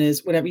 this one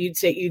is whatever. You'd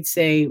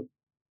say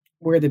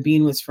where the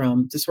bean was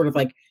from to sort of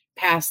like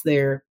pass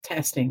their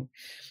testing.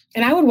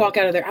 And I would walk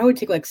out of there, I would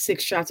take like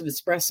 6 shots of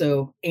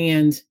espresso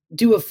and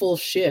do a full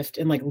shift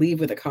and like leave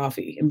with a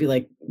coffee and be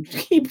like,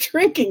 keep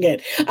drinking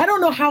it. I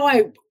don't know how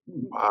I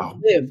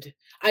lived.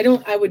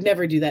 I would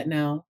never do that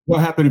now.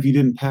 What happened if you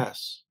didn't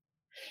pass?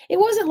 It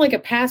wasn't like a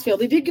pass fail.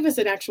 They did give us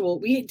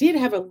we did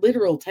have a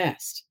literal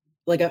test,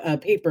 like a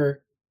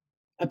paper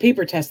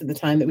test at the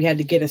time that we had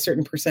to get a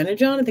certain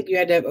percentage on. I think you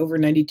had to have over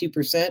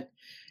 92%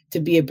 to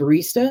be a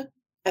barista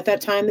at that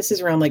time. This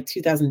is around like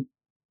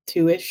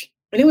 2002-ish.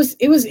 And it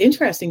was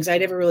interesting because I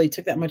never really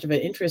took that much of an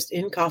interest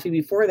in coffee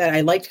before that.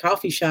 I liked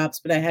coffee shops,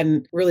 but I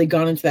hadn't really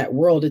gone into that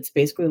world. It's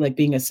basically like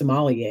being a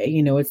sommelier.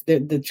 You know, it's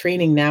the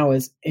training now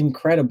is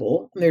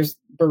incredible. There's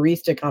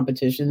barista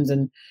competitions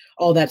and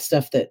all that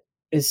stuff that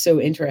is so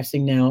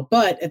interesting now.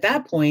 But at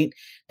that point,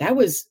 that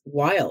was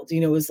wild.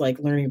 You know, it was like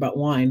learning about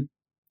wine.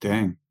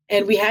 Dang.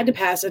 And we had to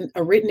pass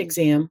a written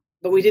exam,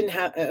 but we didn't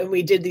have, and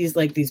we did these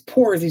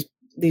pours,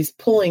 these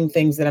pulling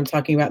things that I'm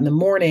talking about in the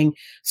morning.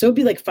 So it'd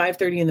be like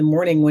 5:30 in the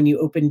morning when you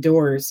open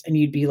doors, and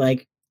you'd be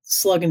like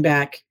slugging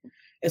back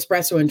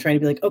espresso and trying to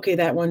be like, okay,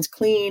 that one's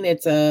clean.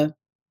 It's this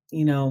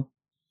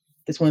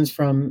one's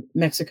from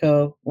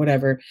Mexico,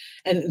 whatever.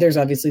 And there's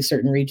obviously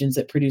certain regions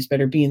that produce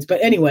better beans.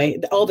 But anyway,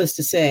 all this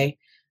to say,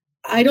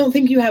 I don't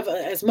think you have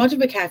as much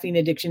of a caffeine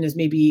addiction as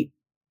maybe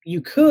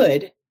you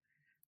could,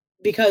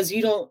 because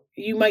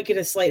you might get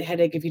a slight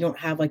headache if you don't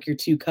have like your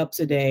 2 cups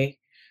a day.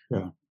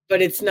 Yeah.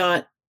 But it's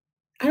not,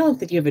 I don't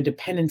think you have a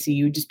dependency.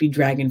 You would just be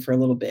dragging for a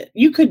little bit.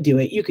 You could do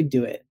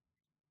it.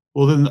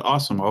 Well, then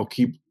awesome. I'll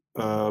keep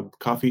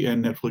coffee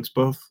and Netflix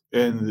both.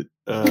 And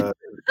to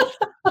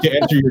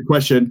answer your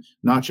question,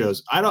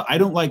 nachos. I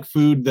don't like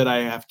food that I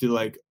have to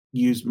like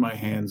use my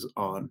hands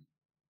on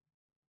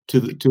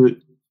to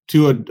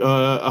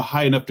a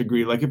high enough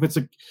degree. Like if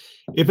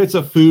it's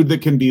a food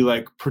that can be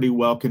like pretty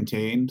well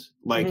contained,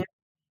 like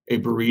a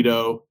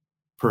burrito,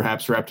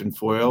 perhaps wrapped in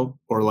foil,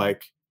 or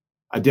like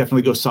I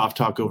definitely go soft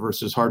taco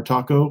versus hard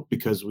taco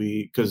because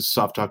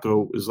soft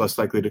taco is less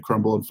likely to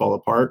crumble and fall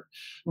apart.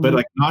 Mm-hmm. But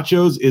like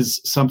nachos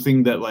is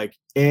something that like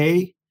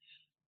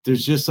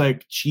there's just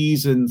like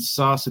cheese and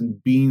sauce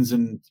and beans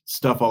and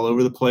stuff all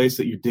over the place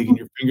that you're digging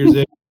your fingers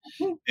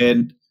in,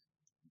 and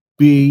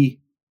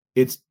B,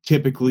 it's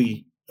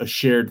typically a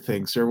shared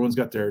thing. So everyone's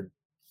got their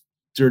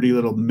dirty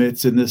little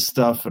mitts in this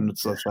stuff, and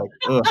it's just like,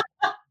 ugh.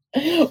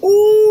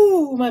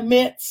 Ooh, my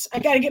mitts! I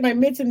gotta get my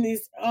mitts in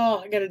these. Oh,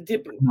 I gotta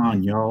dip. Come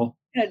on, y'all.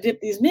 Gotta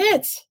dip these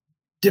mitts.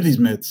 Dip these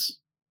mitts.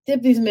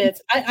 Dip these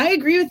mitts. I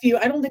agree with you.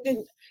 I don't think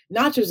that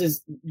nachos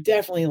is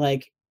definitely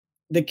like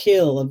the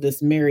kill of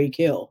this Mary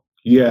kill.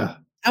 Yeah.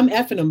 I'm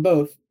effing them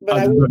both, but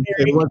I will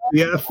marry. What's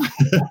the F?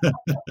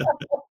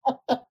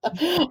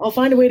 I'll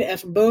find a way to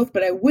F them both,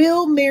 but I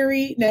will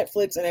marry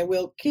Netflix and I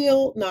will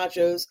kill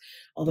nachos.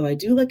 Although I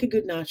do like a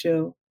good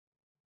nacho.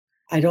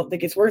 I don't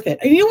think it's worth it.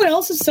 And you know what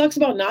else sucks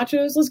about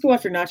nachos? Let's go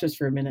after nachos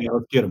for a minute. Yeah,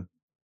 let's get them.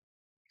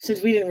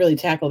 Since we didn't really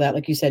tackle that,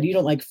 like you said, you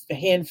don't like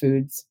hand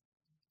foods.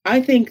 I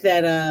think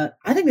the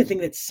thing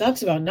that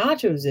sucks about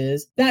nachos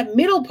is that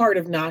middle part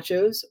of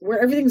nachos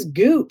where everything's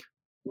goop.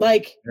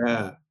 Like,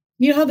 yeah.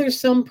 You know how there's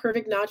some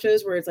perfect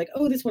nachos where it's like,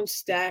 oh, this one's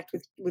stacked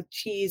with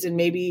cheese, and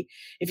maybe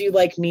if you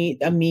like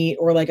meat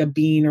or like a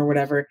bean or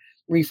whatever,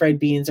 refried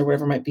beans or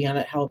whatever might be on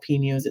it,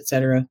 jalapenos,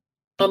 etc.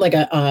 On like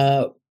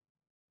on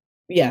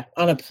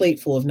a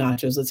plate full of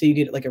nachos. Let's say you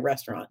get it like a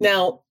restaurant.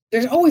 Now,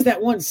 there's always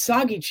that one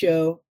soggy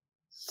cho.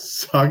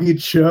 Soggy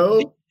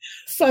cho?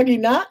 Soggy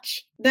nach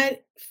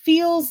that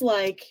feels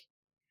like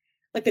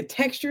the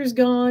texture is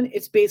gone.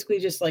 It's basically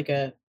just like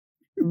a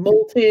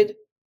molted,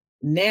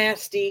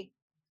 nasty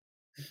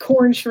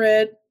corn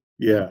shred.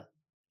 Yeah.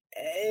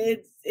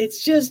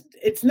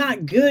 It's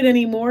not good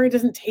anymore. It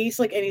doesn't taste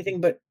like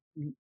anything but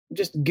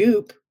just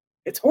goop.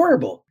 It's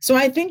horrible. So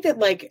I think that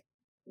like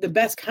the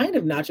best kind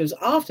of nachos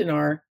often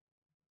are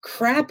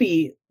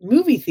crappy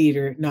movie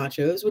theater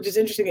nachos, which is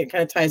interesting. It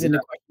kind of ties into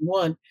question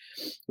one,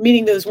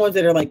 meaning those ones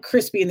that are like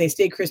crispy and they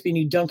stay crispy and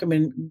you dunk them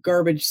in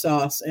garbage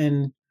sauce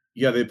and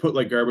they put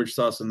like garbage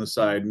sauce on the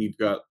side and you've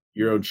got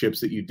your own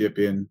chips that you dip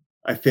in.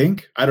 I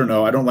think. I don't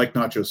know. I don't like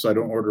nachos, so I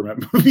don't order them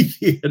at movie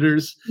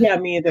theaters. Yeah,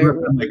 me either.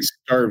 I'm like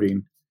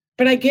starving.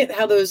 But I get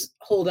how those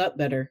hold up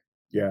better.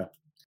 Yeah.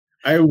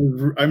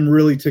 I'm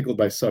really tickled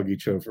by soggy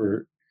cho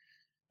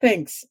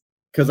Thanks.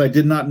 Because I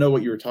did not know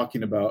what you were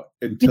talking about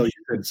until you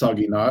said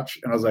soggy nach.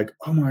 And I was like,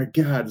 oh my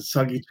God,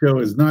 soggy cho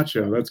is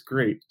nacho. That's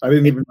great. I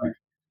didn't even like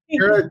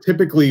Kara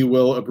typically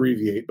will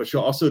abbreviate, but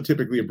she'll also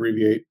typically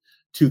abbreviate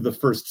to the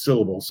first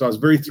syllable. So I was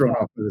very thrown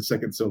off by the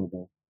second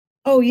syllable.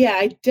 Oh, yeah,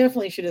 I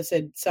definitely should have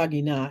said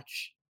soggy nach.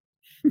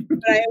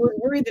 But I was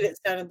worried that it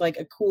sounded like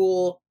a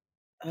cool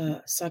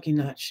soggy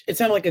nach. It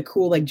sounded like a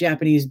cool like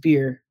Japanese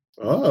beer.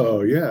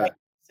 Oh, yeah. Like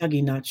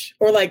soggy nach.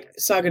 Or like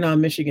Saginaw,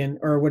 Michigan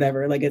or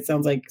whatever. Like it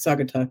sounds like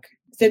Saugatuck.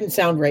 It didn't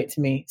sound right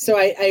to me. So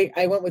I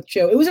went with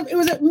cho. It was a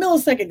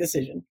millisecond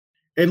decision.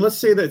 And let's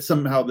say that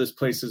somehow this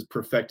place has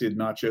perfected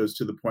nachos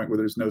to the point where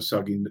there's no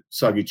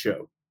soggy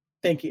cho.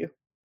 Thank you.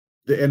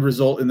 The end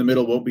result in the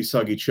middle won't be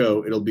soggy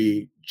cho. It'll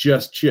be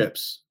just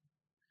chips.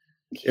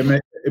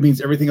 It means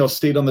everything else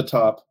stayed on the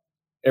top.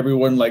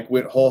 Everyone like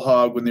went whole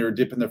hog when they were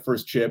dipping their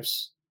first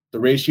chips.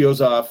 The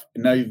ratio's off,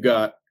 and now you've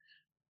got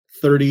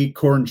 30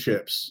 corn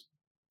chips.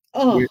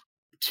 Oh,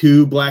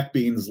 2 black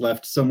beans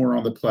left somewhere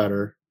on the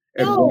platter,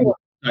 and 1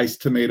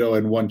 diced tomato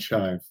and 1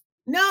 chive.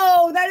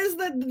 No,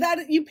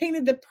 that you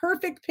painted the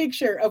perfect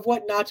picture of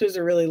what nachos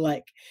are really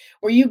like.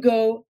 Where you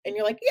go and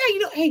you're like,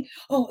 yeah, hey,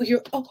 would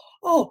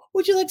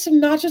you like some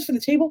nachos for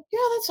the table? Yeah,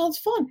 that sounds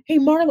fun. Hey,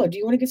 Marla, do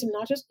you want to get some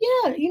nachos?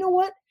 Yeah, you know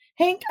what?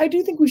 Hank, I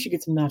do think we should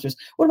get some nachos.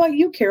 What about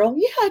you, Carol?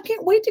 Yeah, I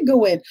can't wait to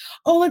go in.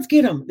 Oh, let's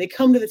get them. They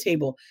come to the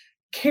table.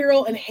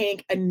 Carol and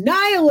Hank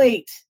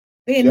annihilate.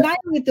 They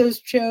annihilate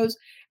those chos.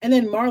 And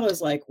then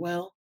Marla's like,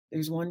 well,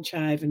 there's 1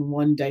 chive and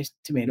 1 diced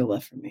tomato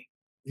left for me.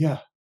 Yeah.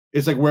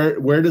 It's like,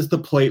 where does the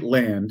plate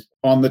land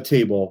on the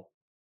table?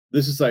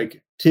 This is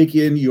like, take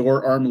in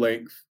your arm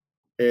length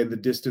and the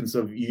distance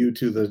of you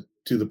to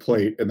the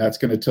plate. And that's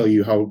going to tell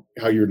you how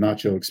your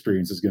nacho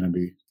experience is going to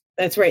be.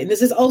 That's right. And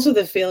this is also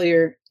the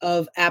failure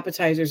of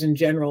appetizers in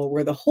general,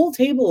 where the whole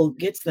table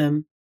gets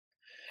them.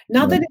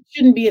 Not that it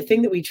shouldn't be a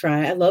thing that we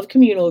try. I love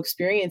communal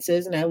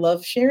experiences and I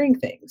love sharing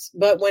things.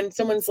 But when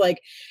someone's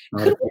like,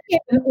 could we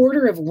get an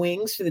order of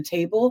wings for the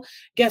table?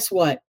 Guess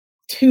what?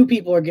 2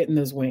 people are getting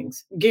those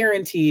wings,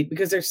 guaranteed,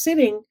 because they're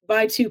sitting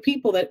by 2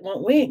 people that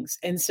want wings.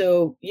 And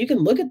so you can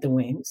look at the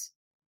wings.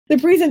 The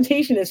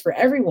presentation is for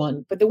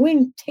everyone, but the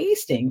wing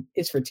tasting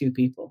is for 2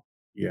 people.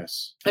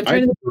 Yes. I'm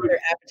trying to think of another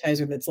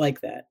appetizer that's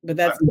like that. But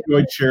that's I've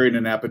enjoyed sharing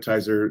an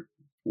appetizer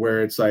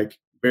where it's like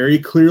very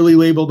clearly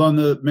labeled on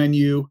the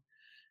menu.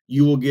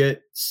 You will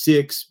get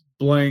 6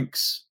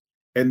 blanks,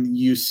 and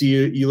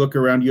you look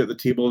around you at the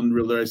table and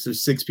realize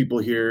there's 6 people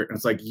here. And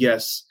it's like,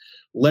 yes,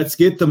 let's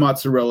get the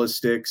mozzarella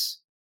sticks.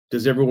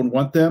 Does everyone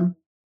want them?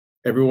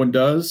 Everyone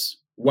does.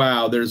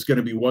 Wow, there's going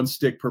to be 1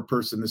 stick per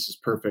person. This is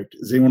perfect.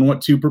 Does anyone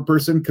want 2 per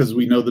person? Because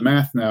we know the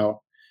math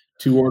now.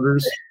 2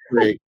 orders.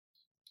 Great.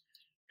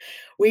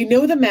 We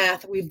know the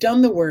math. We've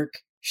done the work.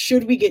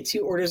 Should we get 2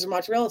 orders of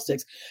mozzarella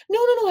sticks? No.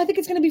 I think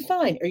it's going to be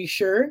fine. Are you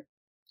sure?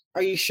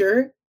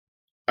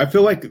 I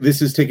feel like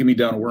this is taking me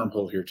down a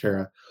wormhole here,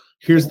 Tara.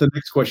 Here's the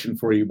next question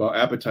for you about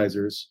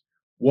appetizers.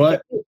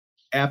 What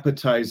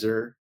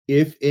appetizer,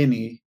 if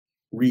any,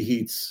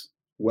 reheats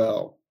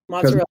well?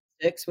 Mozzarella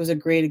sticks was a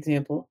great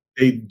example.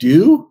 They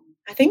do?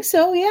 I think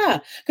so, yeah.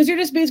 Because you're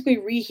just basically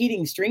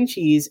reheating string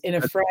cheese in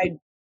a fried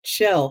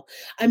shell.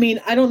 I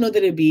mean, I don't know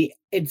that it'd be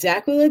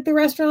exactly like the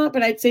restaurant,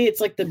 but I'd say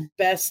it's like the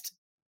best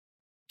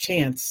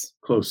chance.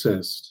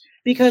 Closest.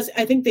 Because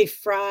I think they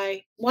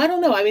fry. Well, I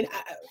don't know. I mean,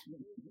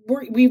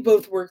 we've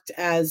both worked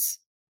as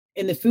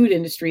in the food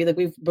industry. Like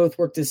we've both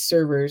worked as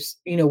servers,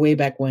 way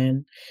back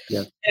when.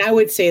 Yeah. And I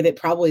would say that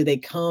probably they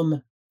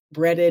come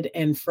breaded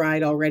and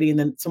fried already, and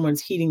then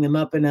someone's heating them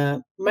up in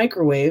a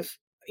microwave.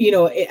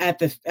 At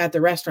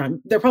the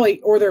restaurant,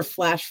 they're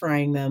flash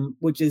frying them,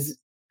 which is,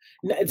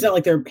 it's not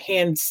like they're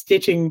hand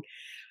stitching,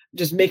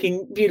 just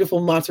making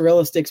beautiful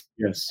mozzarella sticks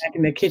back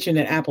in the kitchen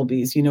at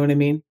Applebee's. You know what I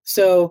mean?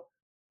 So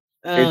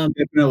it's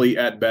definitely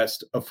at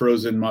best a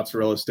frozen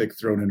mozzarella stick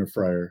thrown in a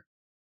fryer.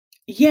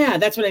 Yeah,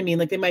 that's what I mean.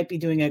 Like they might be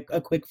doing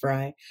a quick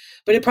fry,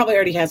 but it probably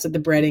already has the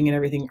breading and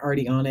everything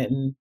already on it,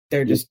 and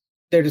they're just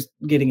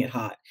getting it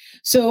hot.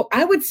 So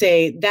I would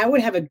say that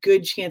would have a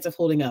good chance of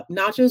holding up.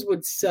 Nachos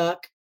would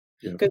suck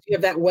because you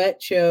have that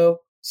wet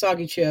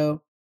soggy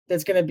cho.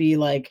 That's going to be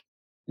like,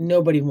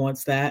 nobody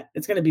wants that.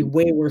 It's going to be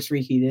way worse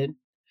reheated.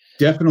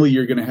 Definitely,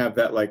 you're going to have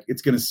that, like,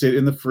 it's going to sit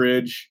in the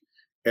fridge,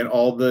 and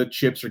all the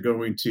chips are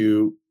going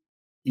to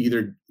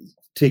either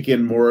take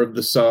in more of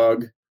the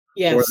sog,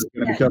 or it's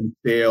going to become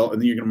stale,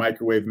 and then you're going to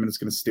microwave them, and it's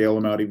going to stale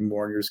them out even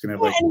more, and you're just going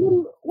to have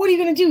what are you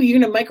going to do? You're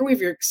going to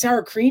microwave your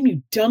sour cream,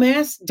 you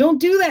dumbass? Don't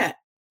do that.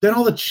 Then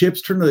all the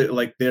chips turn to,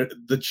 like,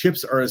 the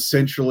chips are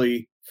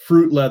essentially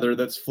fruit leather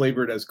that's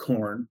flavored as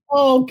corn.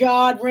 Oh,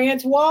 God,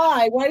 Rance,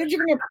 why? Why did you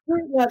bring up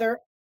fruit leather?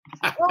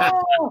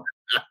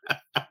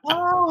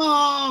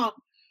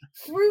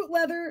 Fruit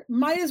leather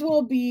might as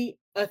well be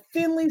a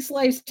thinly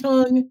sliced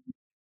tongue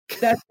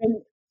that's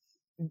been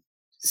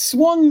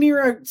swung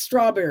near a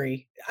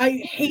strawberry. I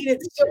hate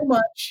it so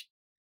much.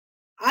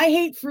 I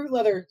hate fruit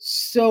leather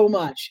so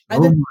much.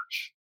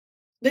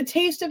 The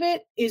taste of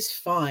it is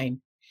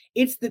fine.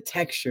 It's the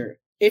texture.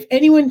 If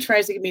anyone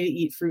tries to get me to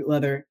eat fruit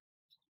leather,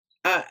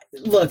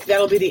 look,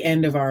 that'll be the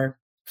end of our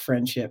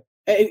friendship.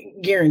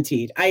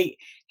 Guaranteed. I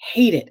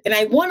hate it. And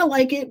I want to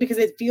like it because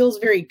it feels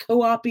very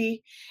co-op-y.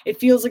 It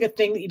feels like a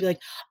thing that you'd be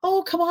like,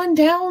 oh, come on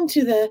down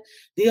to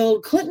the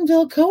old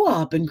Clintonville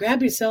co-op and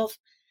grab yourself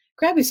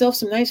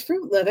some nice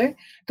fruit leather,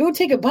 go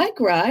take a bike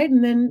ride,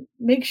 and then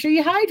make sure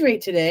you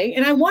hydrate today.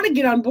 And I want to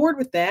get on board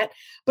with that,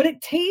 but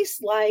it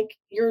tastes like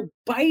you're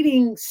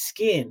biting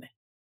skin.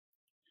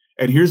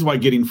 And here's why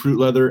getting fruit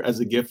leather as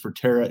a gift for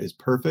Tara is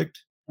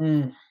perfect.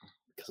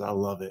 Because I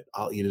love it.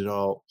 I'll eat it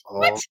all.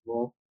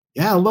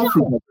 Yeah, I love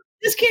fruit leather.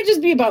 This can't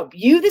just be about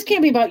you. This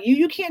can't be about you.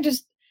 You can't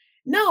just...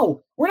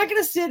 No, we're not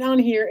going to sit on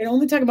here and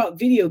only talk about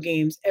video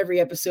games every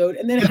episode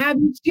and then have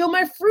you steal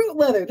my fruit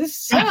leather. This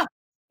sucks.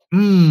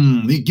 Give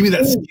me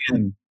that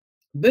skin.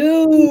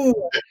 Boo.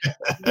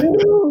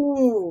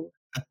 Boo.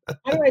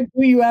 How do I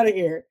boo you out of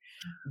here?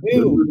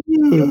 Boo.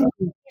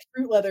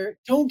 Fruit leather.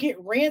 Don't get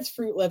Rance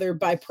fruit leather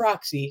by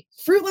proxy.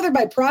 Fruit leather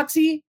by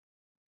proxy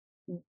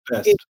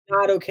is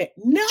not okay.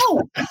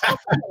 No.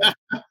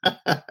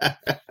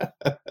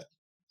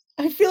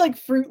 I feel like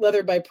fruit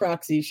leather by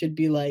proxy should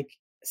be like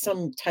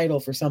some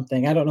title for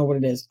something. I don't know what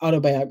it is.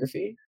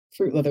 Autobiography.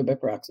 Fruit leather by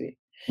proxy.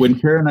 When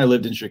Tara and I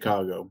lived in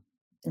Chicago.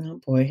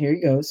 Oh boy, here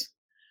he goes.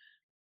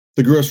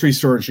 The grocery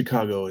store in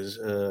Chicago is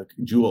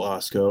Jewel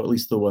Osco, at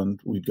least the one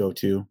we'd go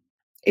to.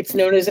 It's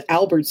known as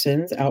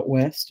Albertsons out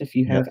west. If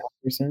you have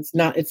Albertsons,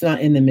 it's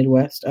not in the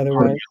Midwest.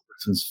 Otherwise,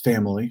 Albertsons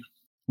family.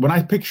 When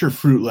I picture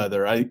fruit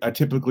leather, I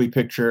typically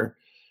picture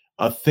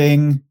a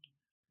thing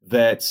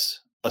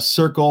that's a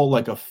circle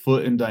like a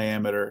foot in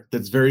diameter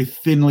that's very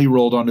thinly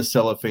rolled onto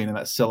cellophane, and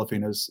that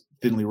cellophane is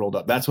thinly rolled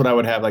up. That's what I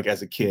would have like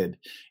as a kid,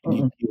 and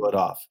you peel it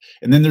off.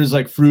 And then there's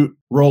like fruit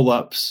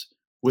roll-ups,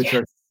 which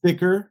are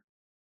thicker,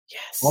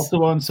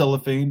 also on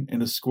cellophane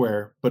in a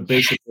square, but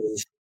basically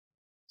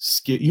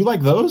you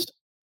like those?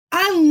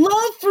 I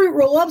love fruit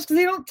roll-ups because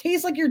they don't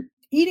taste like you're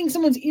eating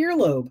someone's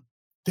earlobe.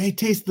 They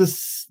taste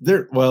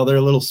they're a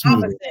little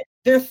smooth.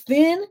 They're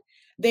thin.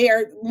 They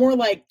are more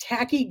like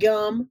tacky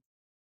gum,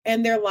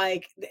 and they're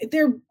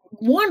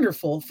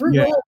wonderful. Fruit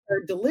roll-ups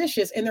are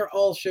delicious, and they're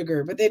all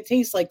sugar, but they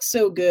taste like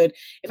so good.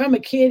 If I'm a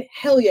kid,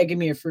 hell yeah, give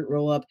me a fruit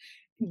roll-up.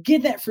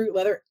 Get that fruit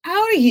leather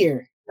out of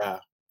here. Yeah.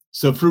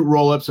 So fruit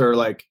roll-ups are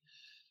like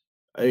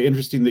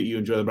interesting that you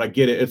enjoy them, but I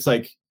get it. It's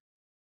like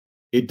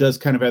it does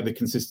kind of have the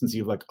consistency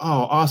of like,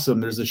 oh, awesome.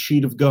 There's a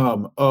sheet of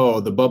gum.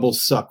 Oh, the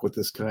bubbles suck with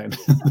this kind.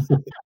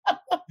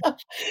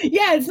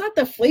 Yeah, it's not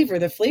the flavor.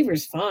 The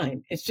flavor's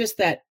fine. It's just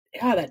that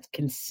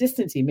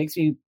consistency makes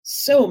me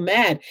so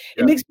mad.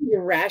 It makes me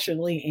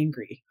irrationally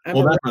angry. That's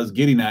what I was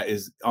getting at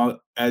is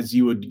as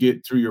you would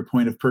get through your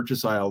point of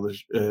purchase aisle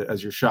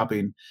as you're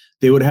shopping,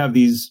 they would have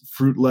these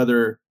fruit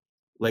leather,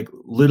 like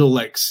little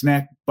like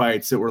snack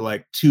bites that were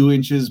like 2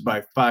 inches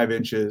by 5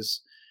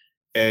 inches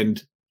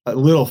and a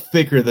little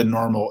thicker than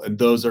normal. And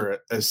those are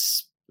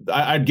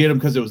I'd get them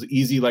because it was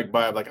easy. Like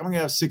I'm going to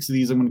have 6 of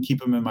these. I'm going to keep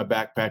them in my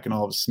backpack and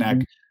I'll have a snack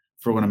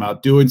for when I'm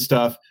out doing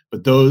stuff.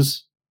 But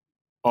those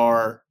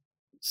are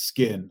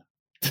skin.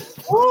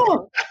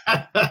 Oh.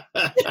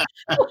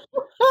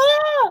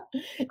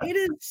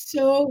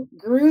 so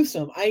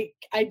gruesome. I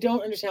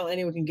don't understand how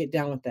anyone can get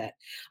down with that.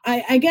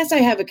 I guess I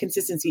have a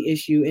consistency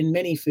issue in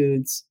many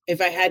foods.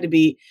 If I had to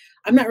be,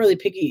 I'm not really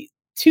picky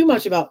too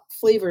much about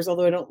flavors,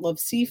 although I don't love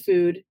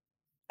seafood.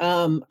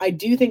 I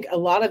do think a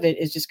lot of it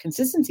is just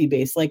consistency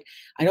based. Like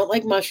I don't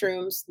like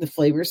mushrooms. The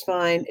flavor's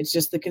fine. It's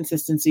just the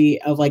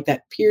consistency of like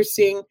that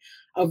piercing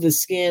of the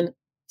skin.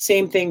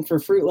 Same thing for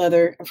fruit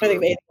leather. I'm trying to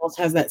think if anything else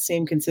has that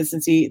same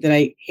consistency that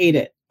I hate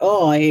it.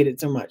 Oh, I hate it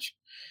so much.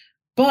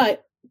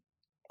 But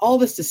all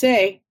this to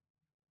say,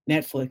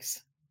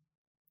 Netflix.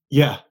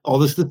 Yeah, all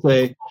this to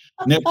say,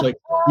 Netflix.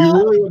 We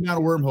really went down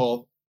a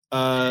wormhole.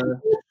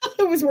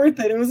 It was worth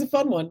it. It was a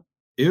fun one.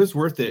 It was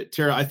worth it.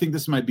 Tara, I think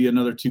this might be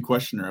another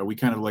 2-questioner. We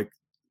kind of like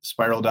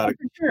spiraled out.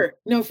 For sure.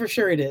 No, for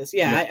sure it is.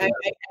 Yeah, I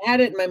had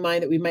it in my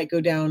mind that we might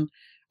go down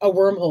a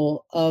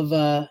wormhole of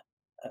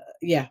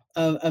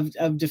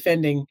of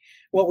defending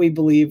what we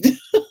believed.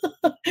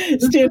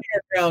 Standing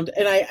our ground.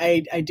 And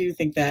I do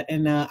think that.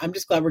 And I'm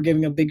just glad we're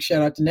giving a big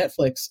shout out to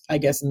Netflix, I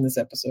guess, in this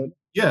episode.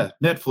 Yeah,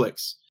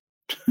 Netflix.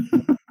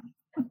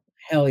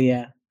 Hell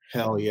yeah.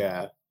 Hell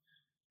yeah.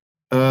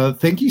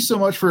 Thank you so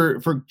much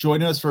for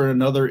joining us for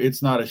another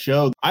It's Not a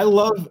Show. I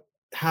love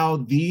how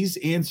these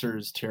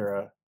answers,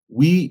 Tara,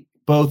 we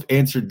both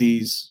answered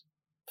these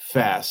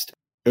fast.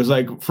 It was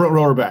like front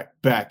row or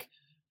back.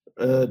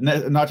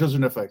 Nachos or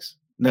Netflix?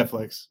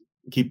 Netflix.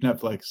 Keep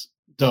Netflix.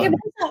 Done.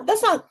 Yeah,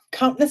 that's not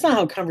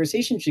how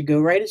conversation should go,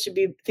 right? It should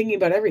be thinking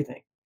about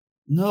everything.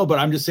 No, but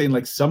I'm just saying,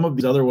 like some of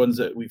these other ones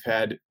that we've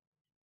had,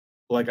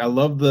 like I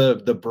love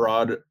the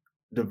broad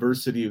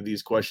diversity of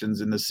these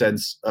questions in the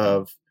sense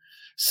of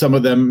some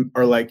of them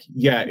are like,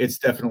 yeah, it's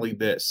definitely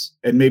this.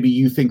 And maybe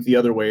you think the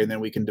other way and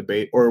then we can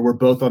debate, or we're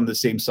both on the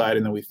same side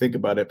and then we think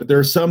about it. But there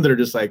are some that are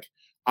just like,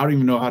 I don't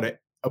even know how to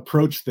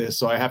approach this.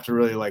 So I have to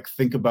really like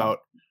think about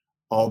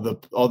all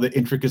the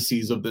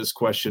intricacies of this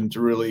question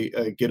to really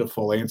get a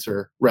full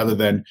answer, rather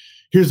than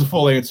here's a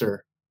full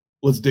answer.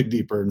 Let's dig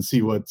deeper and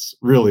see what's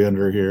really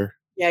under here.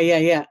 Yeah.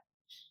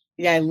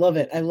 Yeah, I love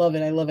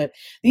it.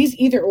 These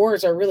either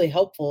ors are really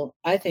helpful,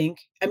 I think.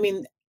 I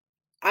mean,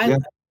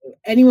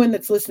 anyone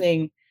that's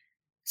listening,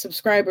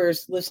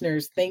 subscribers,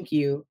 listeners, thank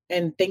you.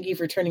 And thank you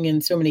for turning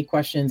in so many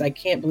questions. I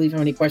can't believe how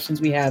many questions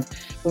we have,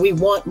 but we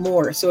want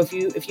more. So if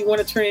you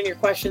want to turn in your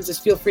questions,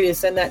 just feel free to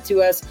send that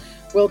to us.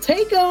 We'll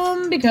take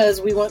them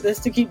because we want this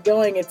to keep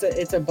going.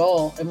 It's a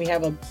ball and we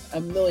have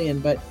a million,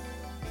 but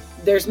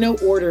there's no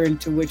order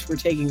into which we're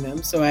taking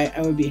them. So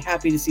I would be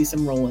happy to see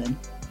some roll in.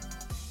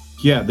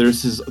 Yeah,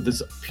 there's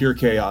this pure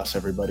chaos,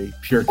 everybody.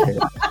 Pure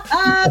chaos.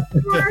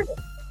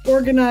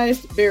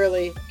 Organized,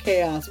 barely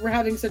chaos. We're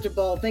having such a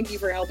ball. Thank you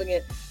for helping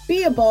it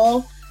be a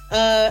ball.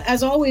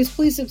 As always,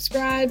 please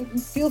subscribe.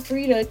 Feel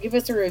free to give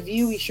us a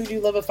review. We sure do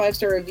love a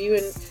 5-star review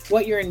and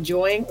what you're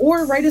enjoying.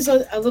 Or write us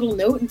a little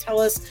note and tell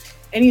us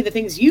any of the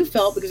things you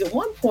felt, because at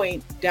one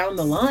point down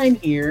the line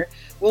here,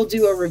 we'll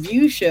do a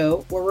review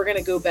show where we're going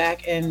to go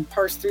back and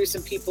parse through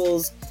some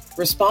people's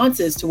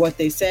responses to what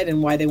they said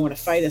and why they want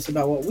to fight us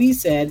about what we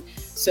said.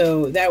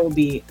 So that will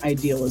be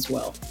ideal as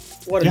well.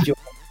 What a joy.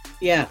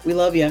 Yeah, we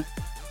love you.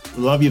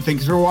 Love you.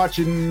 Thanks for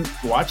watching.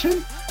 See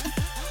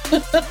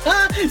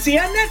you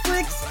on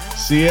Netflix.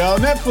 See you on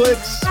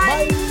Netflix.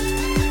 Bye.